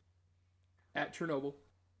Foot at Chernobyl.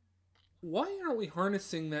 Why aren't we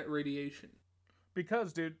harnessing that radiation?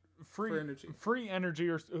 Because, dude, free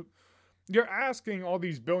energy. You're asking all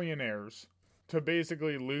these billionaires to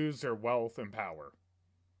basically lose their wealth and power.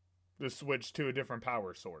 To switch to a different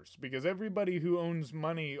power source. Because everybody who owns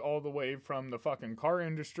money all the way from the fucking car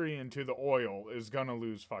industry into the oil is gonna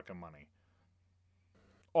lose fucking money.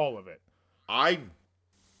 All of it. I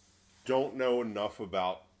don't know enough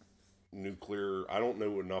about nuclear. I don't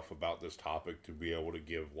know enough about this topic to be able to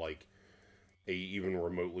give like a even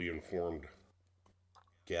remotely informed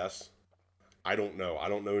guess. I don't know. I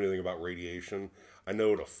don't know anything about radiation. I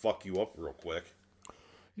know it'll fuck you up real quick.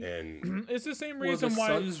 And it's the same Well, reason the why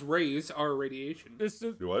sun's rays are radiation.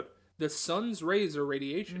 what? The sun's rays are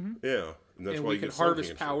radiation. Yeah, and that's And why we you can get sun harvest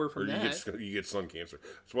cancer. power from or you that. You get sun cancer.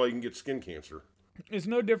 That's why you can get skin cancer. it's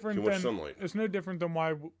no different Too much than sunlight. it's no different than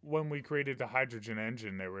why when we created the hydrogen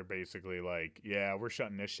engine, they were basically like, yeah, we're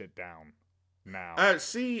shutting this shit down now.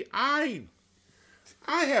 See, I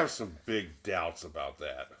have some big doubts about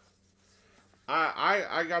that.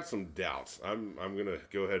 I got some doubts. I'm gonna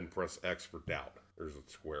go ahead and press X for doubt. There's a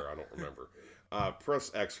square. I don't remember.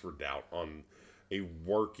 Press X for doubt on a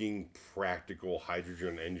working, practical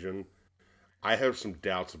hydrogen engine. I have some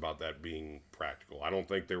doubts about that being practical. I don't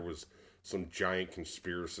think there was some giant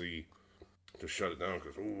conspiracy to shut it down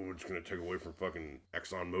because it's gonna take away from fucking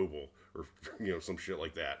ExxonMobil or some shit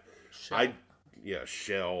like that. Shell.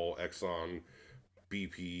 Shell, Exxon,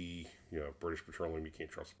 BP, British Petroleum. You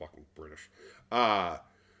can't trust fucking British.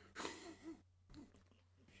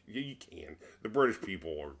 You can. The British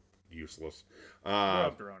people are useless. They're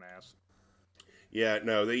up their own ass. Yeah,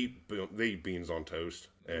 no, they eat beans on toast,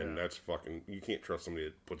 and that's fucking. You can't trust somebody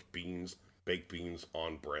that puts baked beans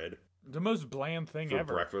on bread The most bland thing for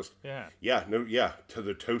ever. breakfast. Yeah. To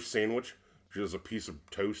the toast sandwich, which is a piece of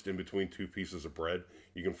toast in between two pieces of bread.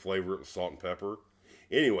 You can flavor it with salt and pepper.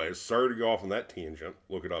 Anyways, sorry to go off on that tangent.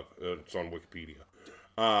 Look it up. It's on Wikipedia.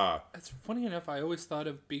 That's funny enough. I always thought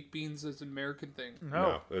of baked beans as an American thing.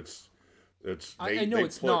 No. It's. I know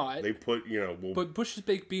it's not. They put But Bush's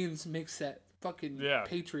baked beans makes that fucking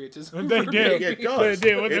patriotism. They for did. me. It does. They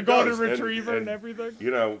did with the It golden does. retriever and everything.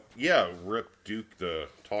 Rip Duke the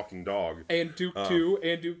talking dog. And Duke 2,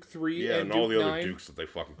 and Duke 3, Yeah, and and Duke all the 9. other Dukes that they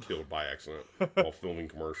fucking killed by accident while filming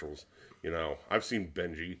commercials. I've seen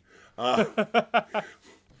Benji. But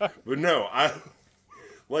no,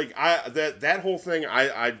 that whole thing,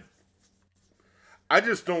 I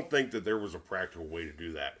just don't think that there was a practical way to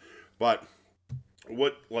do that. But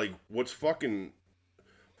what's fucking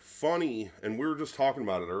funny, and we were just talking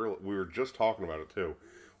about it earlier, we were just talking about it too,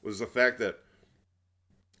 was the fact that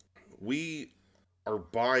we are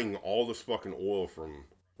buying all this fucking oil from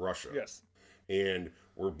Russia. Yes. And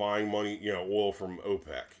we're buying oil from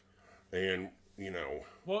OPEC. And,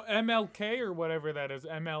 Well, MLK or whatever that is,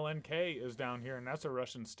 MLNK is down here, and that's a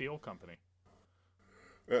Russian steel company.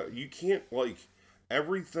 you can't,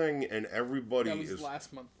 everything and everybody That was is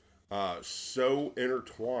last month. so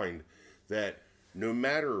intertwined that no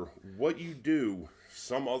matter what you do,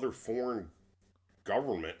 some other foreign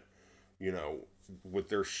government, with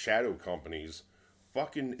their shadow companies,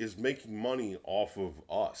 fucking is making money off of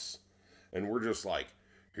us. And we're just like,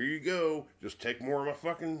 here you go, just take more of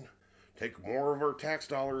our tax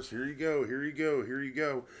dollars, here you go.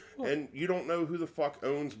 Well, and you don't know who the fuck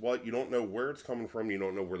owns what, you don't know where it's coming from, you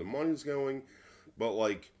don't know where the money's going, but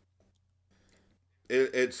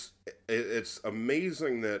it's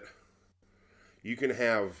amazing that you can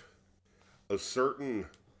have a certain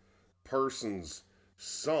person's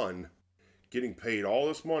son getting paid all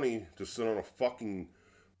this money to sit on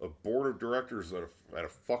a board of directors at a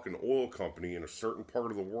fucking oil company in a certain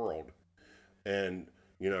part of the world, and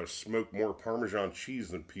smoke more Parmesan cheese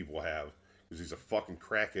than people have because he's a fucking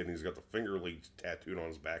crackhead and he's got the finger leads tattooed on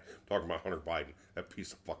his back. I'm talking about Hunter Biden, that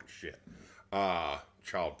piece of fucking shit.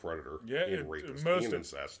 Child predator, and rapist, and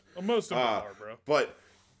incest. Most of them are, bro. But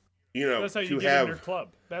that's how you get in their club.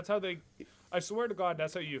 That's how they. I swear to God,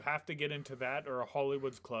 that's how you have to get into that or a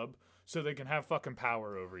Hollywood's club so they can have fucking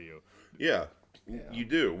power over you. Yeah. You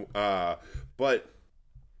do. But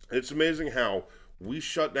it's amazing how we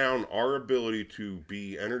shut down our ability to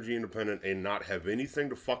be energy independent and not have anything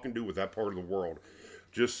to fucking do with that part of the world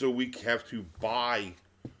just so we have to buy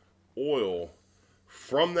oil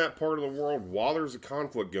from that part of the world while there's a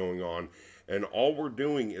conflict going on, and all we're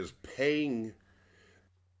doing is paying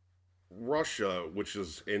Russia, which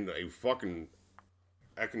is in a fucking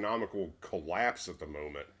economical collapse at the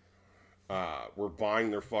moment. We're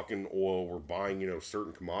buying their fucking oil, we're buying,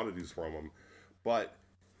 certain commodities from them, but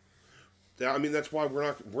that's why we're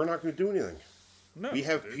not going to do anything. No, we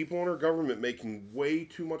have people in our government making way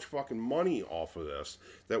too much fucking money off of this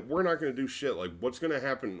that we're not going to do shit. What's going to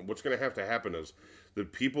happen? What's going to have to happen is the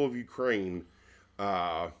people of Ukraine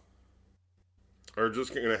are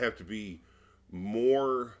just going to have to be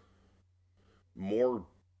more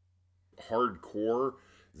hardcore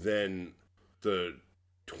than the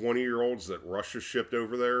 20-year-olds that Russia shipped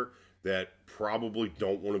over there that probably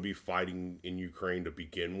don't want to be fighting in Ukraine to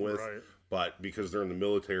begin with, right. But because they're in the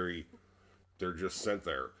military, they're just sent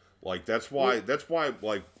there. That's why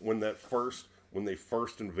when when they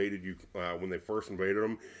first invaded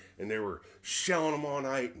them, and they were shelling them all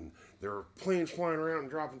night, and there were planes flying around and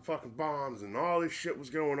dropping fucking bombs, and all this shit was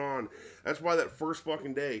going on. That's why that first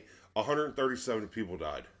fucking day, 137 people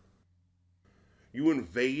died. You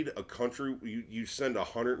invade a country, you send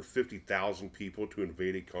 150,000 people to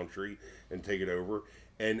invade a country and take it over,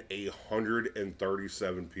 and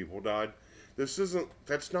 137 people died.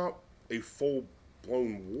 That's not a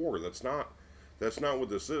full-blown war. That's not what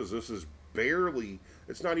this is. This is barely,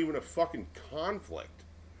 it's not even a fucking conflict.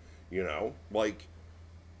 You know? Like,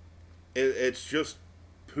 it's just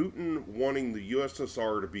Putin wanting the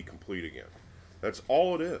USSR to be complete again. That's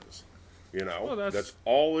all it is. You know? Well, that's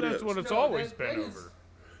all it is. That's what it's always been over.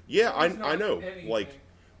 Yeah, I know. Anything. Like,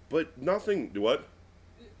 but nothing, what?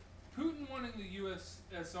 Putin wanting the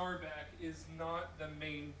USSR back is not the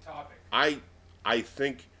main topic. I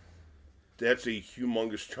think that's a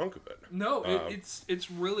humongous chunk of it. No, it's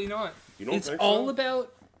really not. You don't it's think all so?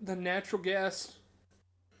 about the natural gas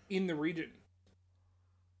in the region.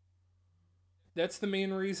 That's the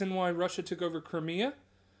main reason why Russia took over Crimea,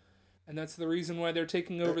 and that's the reason why they're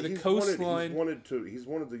taking over the coastline. He's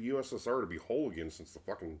wanted the USSR to be whole again since the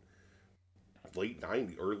fucking late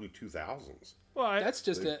 90s, early 2000s. Well, that's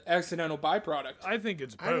just an accidental byproduct. I think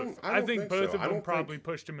it's both. I don't think think both so. of I them don't probably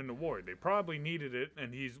pushed him into war. They probably needed it,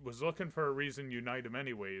 and he was looking for a reason to unite him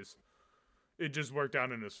anyways. It just worked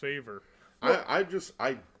out in his favor. I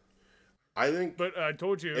think. But I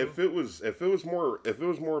told you, if it was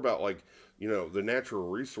more about, like, you know, the natural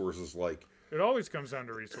resources, like, it always comes down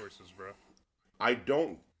to resources, bro. I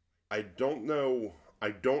don't know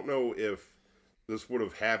if this would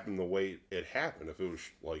have happened the way it happened if it was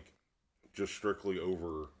like just strictly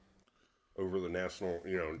over the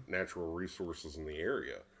natural resources in the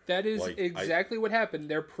area. That is exactly what happened.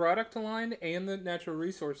 Their product line and the natural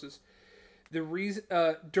resources. The reason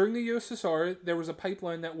during the USSR, there was a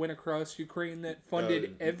pipeline that went across Ukraine that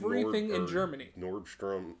funded everything in Germany.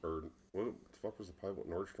 Nordstrom, or what the fuck was the pipeline?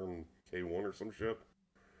 Nordstrom K1 or some shit.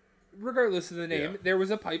 Regardless of the name, there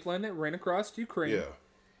was a pipeline that ran across Ukraine. Yeah.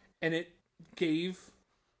 And it gave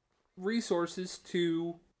resources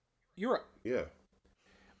to Europe. Yeah.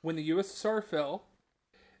 When the USSR fell,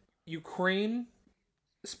 Ukraine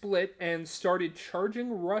split and started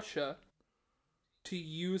charging Russia to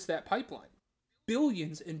use that pipeline.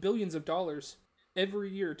 Billions and billions of dollars every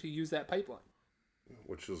year to use that pipeline.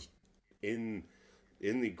 Which is, in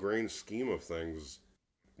the grand scheme of things,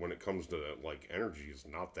 when it comes to, like, energy, is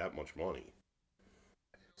not that much money.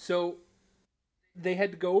 So they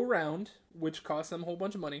had to go around, which cost them a whole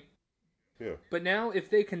bunch of money. Yeah. But now, if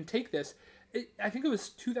they can take this, I think it was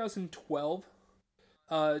 2012,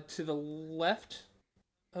 to the left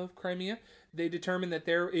of Crimea, they determined that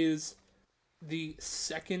there is the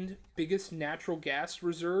second biggest natural gas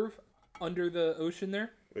reserve under the ocean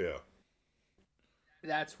there. Yeah.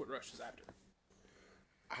 That's what Russia's after.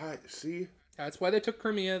 I see. That's why they took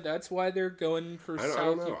Crimea. That's why they're going for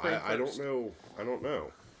South Ukraine first. I don't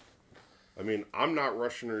know. I mean, I'm not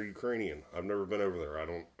Russian or Ukrainian. I've never been over there.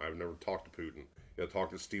 I've never talked to Putin. You gotta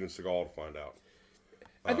talk to Steven Seagal to find out.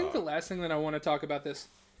 I think the last thing that I want to talk about this,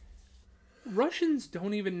 Russians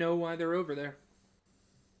don't even know why they're over there.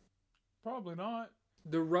 Probably not.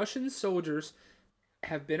 The Russian soldiers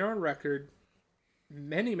have been on record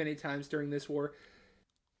many, many times during this war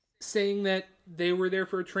saying that they were there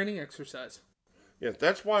for a training exercise. Yeah,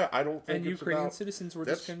 that's why I don't think and it's Ukrainian about... citizens were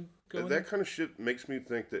just going to go in that kind of shit makes me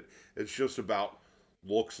think that it's just about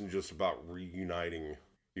looks and just about reuniting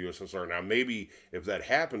the USSR. Now, maybe if that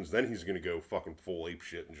happens, then he's going to go fucking full ape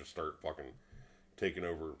shit and just start fucking taking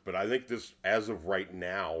over. But I think this, as of right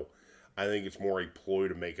now, I think it's more a ploy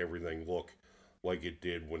to make everything look like it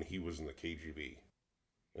did when he was in the KGB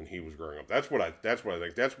and he was growing up. That's what I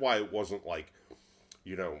think. That's why it wasn't like,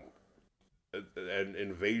 you know, an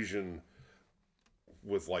invasion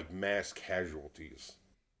with like mass casualties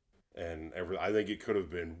and everything. I think it could have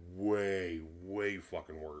been way, way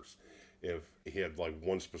fucking worse if he had like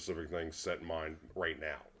one specific thing set in mind right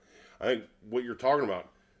now. I think what you're talking about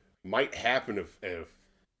might happen if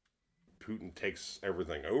Putin takes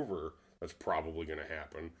everything over. That's probably going to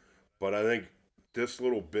happen. But I think this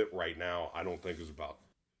little bit right now, I don't think is about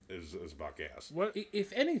gas. What,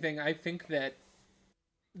 if anything, I think that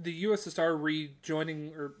the USSR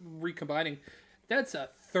rejoining or recombining, that's a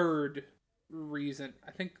third reason.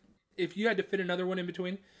 I think if you had to fit another one in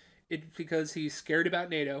between, it's because he's scared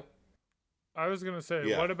about NATO. I was going to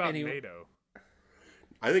say, what about NATO?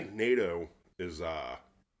 I think NATO is, I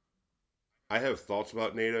have thoughts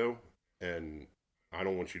about NATO, and I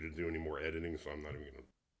don't want you to do any more editing, so I'm not even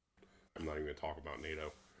going to talk about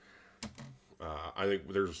NATO. I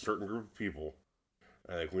think there's a certain group of people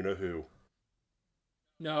I think we know who.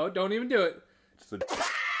 No, don't even do it. It's the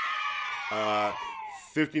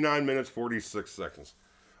 59 minutes 46 seconds.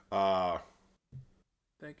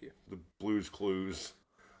 Thank you. The Blues Clues.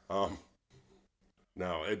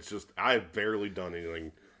 No, it's just I've barely done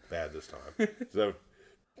anything bad this time. So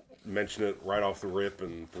mention it right off the rip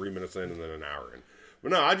and 3 minutes in and then an hour in.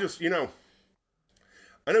 But no, I just I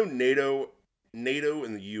know NATO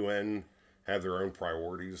and the UN have their own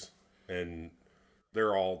priorities, and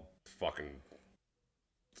they're all fucking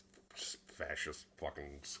fascist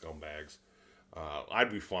fucking scumbags. I'd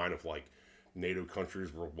be fine if like NATO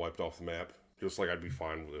countries were wiped off the map, just like I'd be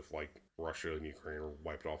fine if like Russia and Ukraine were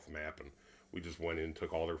wiped off the map and we just went in and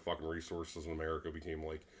took all their fucking resources and America became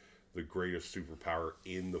like the greatest superpower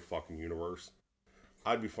in the fucking universe.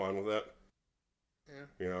 I'd be fine with that. Yeah.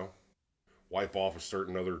 You know? Wipe off a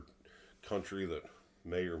certain other country that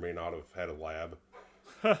may or may not have had a lab.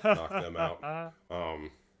 Knock them out.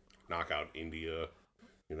 Knock out India.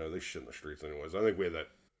 You know, they shit in the streets anyways. I think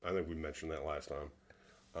we mentioned that last time.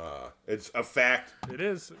 It's a fact. It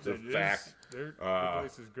is. It's a fact. Their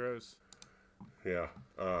place is gross. Yeah.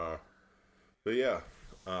 But yeah.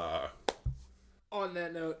 On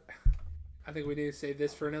that note, I think we need to save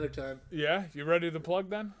this for another time. Yeah? You ready to plug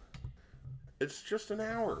then? It's just an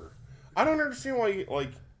hour. I don't understand why you,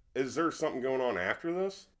 like, is there something going on after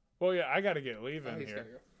this? Well, yeah, I gotta get leaving here.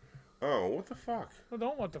 Oh, what the fuck? Well,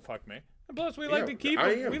 don't what the fuck me. And plus, we like to keep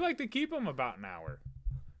them. We like to keep them about an hour,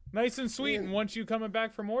 nice and sweet. And once you coming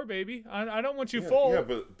back for more, baby, I don't want you full. Yeah,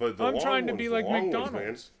 but the I'm long trying to ones, be the like long McDonald's. Ones,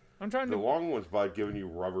 man. I'm trying to. The long ones by giving you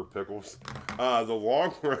rubber pickles. The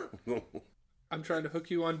long run. I'm trying to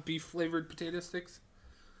hook you on beef flavored potato sticks.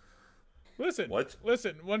 Listen. What?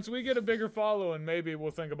 Listen. Once we get a bigger following, maybe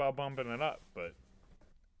we'll think about bumping it up. But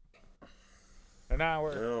an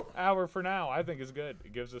hour for now, I think is good.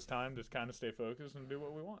 It gives us time to kind of stay focused and do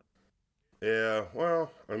what we want. Yeah,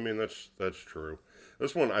 well, I mean that's true.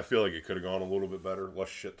 This one, I feel like it could have gone a little bit better. Less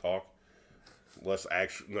shit talk, less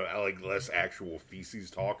actual feces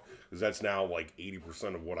talk, because that's now like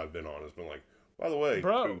 80% of what I've been on has been like. By the way,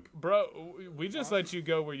 bro, we just let you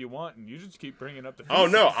go where you want, and you just keep bringing up the feces. Oh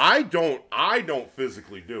no, I don't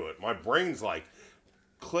physically do it. My brain's like,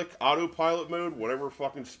 click autopilot mode, whatever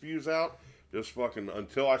fucking spews out, just fucking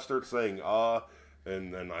until I start saying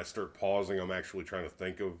and then I start pausing. I'm actually trying to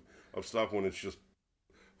think of stuff when it's just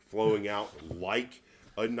flowing out like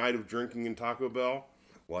a night of drinking in Taco Bell.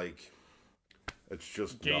 Like, it's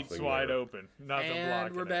just gates nothing wide there. open, nothing and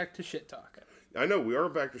blocking we're it. back to shit talk. I know we are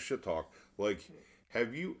back to shit talk. Like,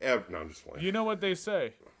 have you ever? No, I'm just playing. You know what they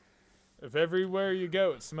say? If everywhere you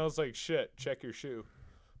go it smells like shit, check your shoe.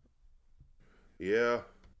 Yeah,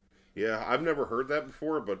 I've never heard that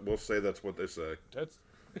before, but we'll say that's what they say. That's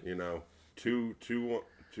two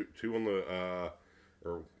on the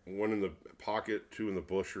or one in the pocket, two in the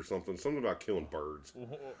bush, or something. Something about killing birds.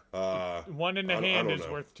 one in the hand is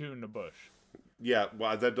worth two in the bush. Yeah,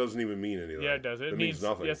 well, that doesn't even mean anything. Yeah, it does. It means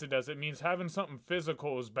nothing. Yes, it does. It means having something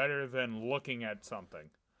physical is better than looking at something.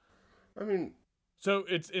 I mean, so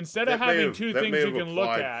it's instead of having two things you can look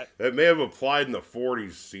at. That may have applied in the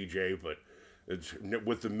 40s, CJ, but it's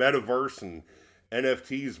with the metaverse and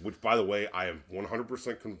NFTs, which, by the way, I am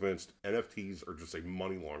 100% convinced NFTs are just a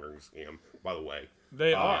money laundering scam, by the way.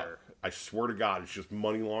 They are. I swear to God, it's just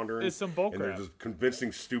money laundering. It's some bullcrap. And they're just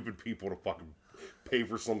convincing stupid people to fucking pay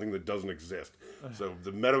for something that doesn't exist. So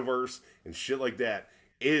the metaverse and shit like that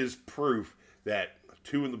is proof that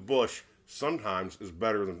two in the bush sometimes is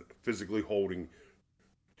better than physically holding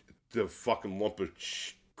the fucking lump of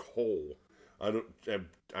coal. I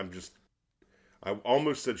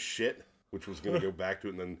almost said shit, which was going to go back to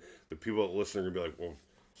it, and then the people that listen are going to be like, well,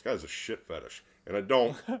 this guy's a shit fetish. And I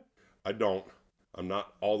don't. I'm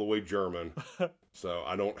not all the way German, so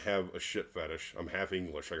I don't have a shit fetish. I'm half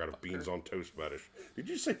English. I got a beans on toast fetish. Did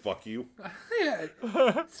you say fuck you? Yeah.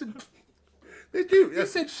 They do. You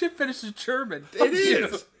said shit fetish is German. It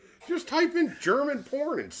is. Just type in German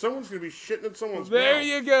porn and someone's going to be shitting in someone's There mouth.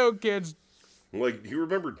 you go, kids. Like, do you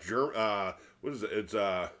remember what is it? It's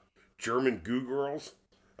German Goo Girls.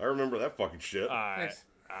 I remember that fucking shit. Nice.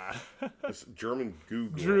 It's German Goo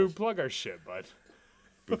Girls. Drew, plug our shit, bud.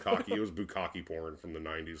 Bukkake. It was bukkake porn from the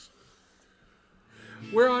 90s.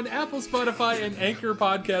 We're on Apple, Spotify, and Anchor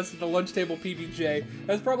Podcasts at the Lunch Table PBJ.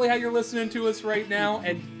 That's probably how you're listening to us right now.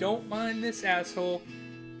 And don't mind this asshole.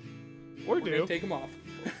 Or We're do. gonna take him off.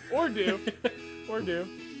 Or do. Or do.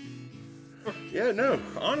 Yeah, no.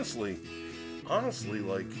 Honestly,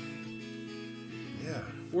 like, yeah.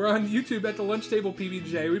 We're on YouTube at the Lunch Table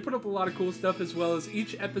PBJ. We put up a lot of cool stuff, as well as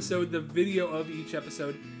each episode, the video of each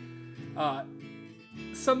episode.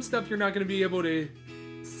 Some stuff you're not going to be able to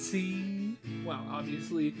see, wow,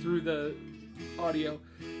 obviously through the audio,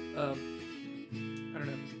 I don't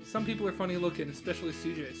know. Some people are funny looking, especially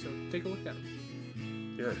CJ, so take a look at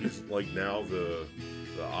him. Yeah, he's like now the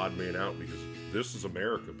odd man out because this is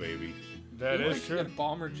America, baby. That You is like true. a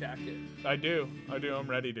bomber jacket. I do. I'm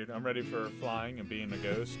ready, dude. I'm ready for flying and being a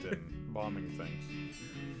ghost and bombing things.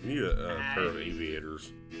 You need a pair of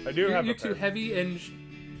aviators. I do have You're a too pair. heavy and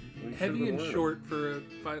You heavy should've and been short for a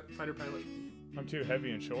fighter pilot. I'm too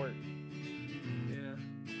heavy and short. Yeah.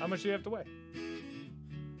 How much do you have to weigh? I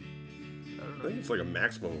don't I know. think it's like a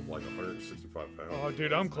maximum of like 165 pounds. Oh,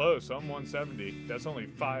 dude, I'm close. I'm 170. That's only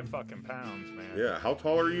 5 fucking pounds, man. Yeah, how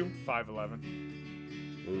tall are you? 5'11".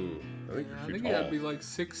 Ooh, I think Yeah, I you're too think tall. you gotta be like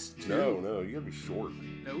 6'2". No, you gotta be short.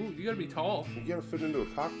 No, you gotta be tall. You gotta fit into a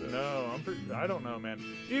cockpit. No, I don't know, man.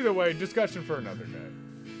 Either way, discussion for another day.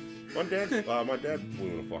 My dad flew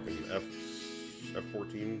in a fucking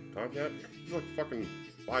F-14 Tomcat. He's like fucking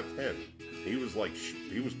 5'10". He was like,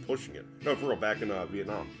 he was pushing it. No, for real, back in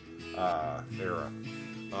Vietnam era.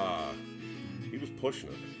 He was pushing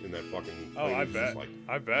it in that fucking. Oh, thing. I He was just bet. Like,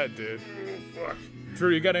 I bet, dude. fuck.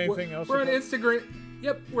 Drew, you got anything else? We're on to Instagram.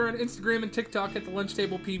 Yep, we're on Instagram and TikTok at the Lunch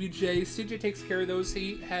Table PBJ. CJ takes care of those.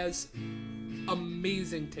 He has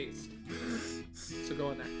amazing taste. So go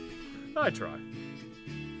on there. I try.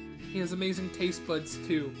 He has amazing taste buds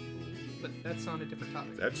too. But that's on a different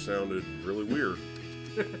topic. That sounded really weird.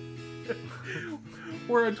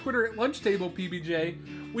 We're on Twitter at Lunch Table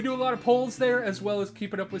PBJ. We do a lot of polls there as well as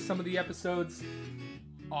keeping up with some of the episodes.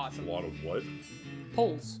 A Awesome. lot of what?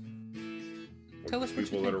 Polls. Like Tell us what you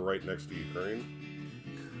people that think. are right next to Ukraine.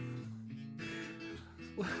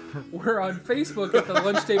 We're on Facebook at the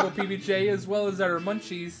Lunch Table PBJ as well as our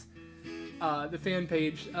Munchies, the fan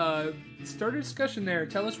page. Start a discussion there.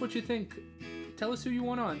 Tell us what you think. Tell us who you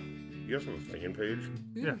want on. You guys have a fan page?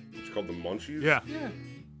 Yeah. It's called the Munchies? Yeah. Yeah.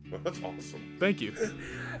 Well, that's awesome. Thank you.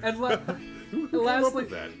 And Who came up lastly,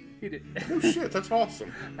 with that? he did. Oh shit, that's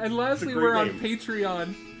awesome. And lastly, great we're on name.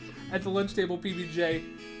 Patreon at the Lunch Table PBJ.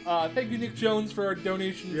 Thank you, Nick Jones, for our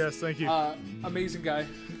donations. Yes, thank you. Amazing guy.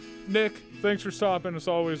 Nick, thanks for stopping. It's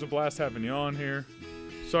always a blast having you on here.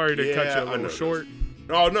 Sorry to cut you a I little know short.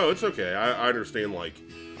 Oh no, it's okay. I understand. Like,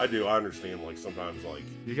 I understand. Like sometimes, like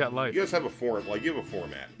You got life. you guys have a form. Like you have a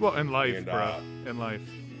format. Well, in life, And, bro. In life.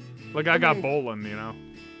 Like, I got bowling, you know?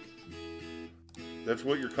 That's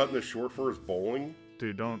what you're cutting this short for is bowling.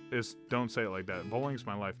 Dude, don't say it like that. Bowling's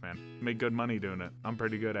my life, man. Make good money doing it. I'm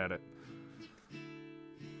pretty good at it.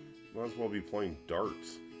 Might as well be playing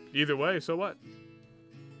darts. Either way, so what?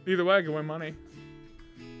 Either way, I can win money.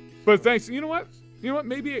 But thanks. You know what?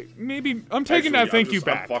 Maybe I'm taking that thank you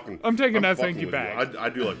back. I'm taking that thank you back. I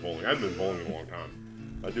do like bowling. I've been bowling a long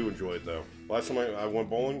time. I do enjoy it though. Last time I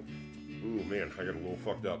went bowling, ooh man, I got a little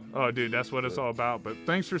fucked up. Oh, dude, that's what it's all about. But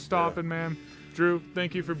thanks for stopping, man. Drew,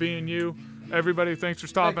 thank you for being you. Everybody, thanks for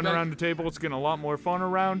stopping around the table. It's getting a lot more fun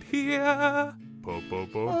around here.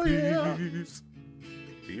 Oh, yeah. Peace.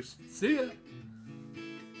 Peace. See ya.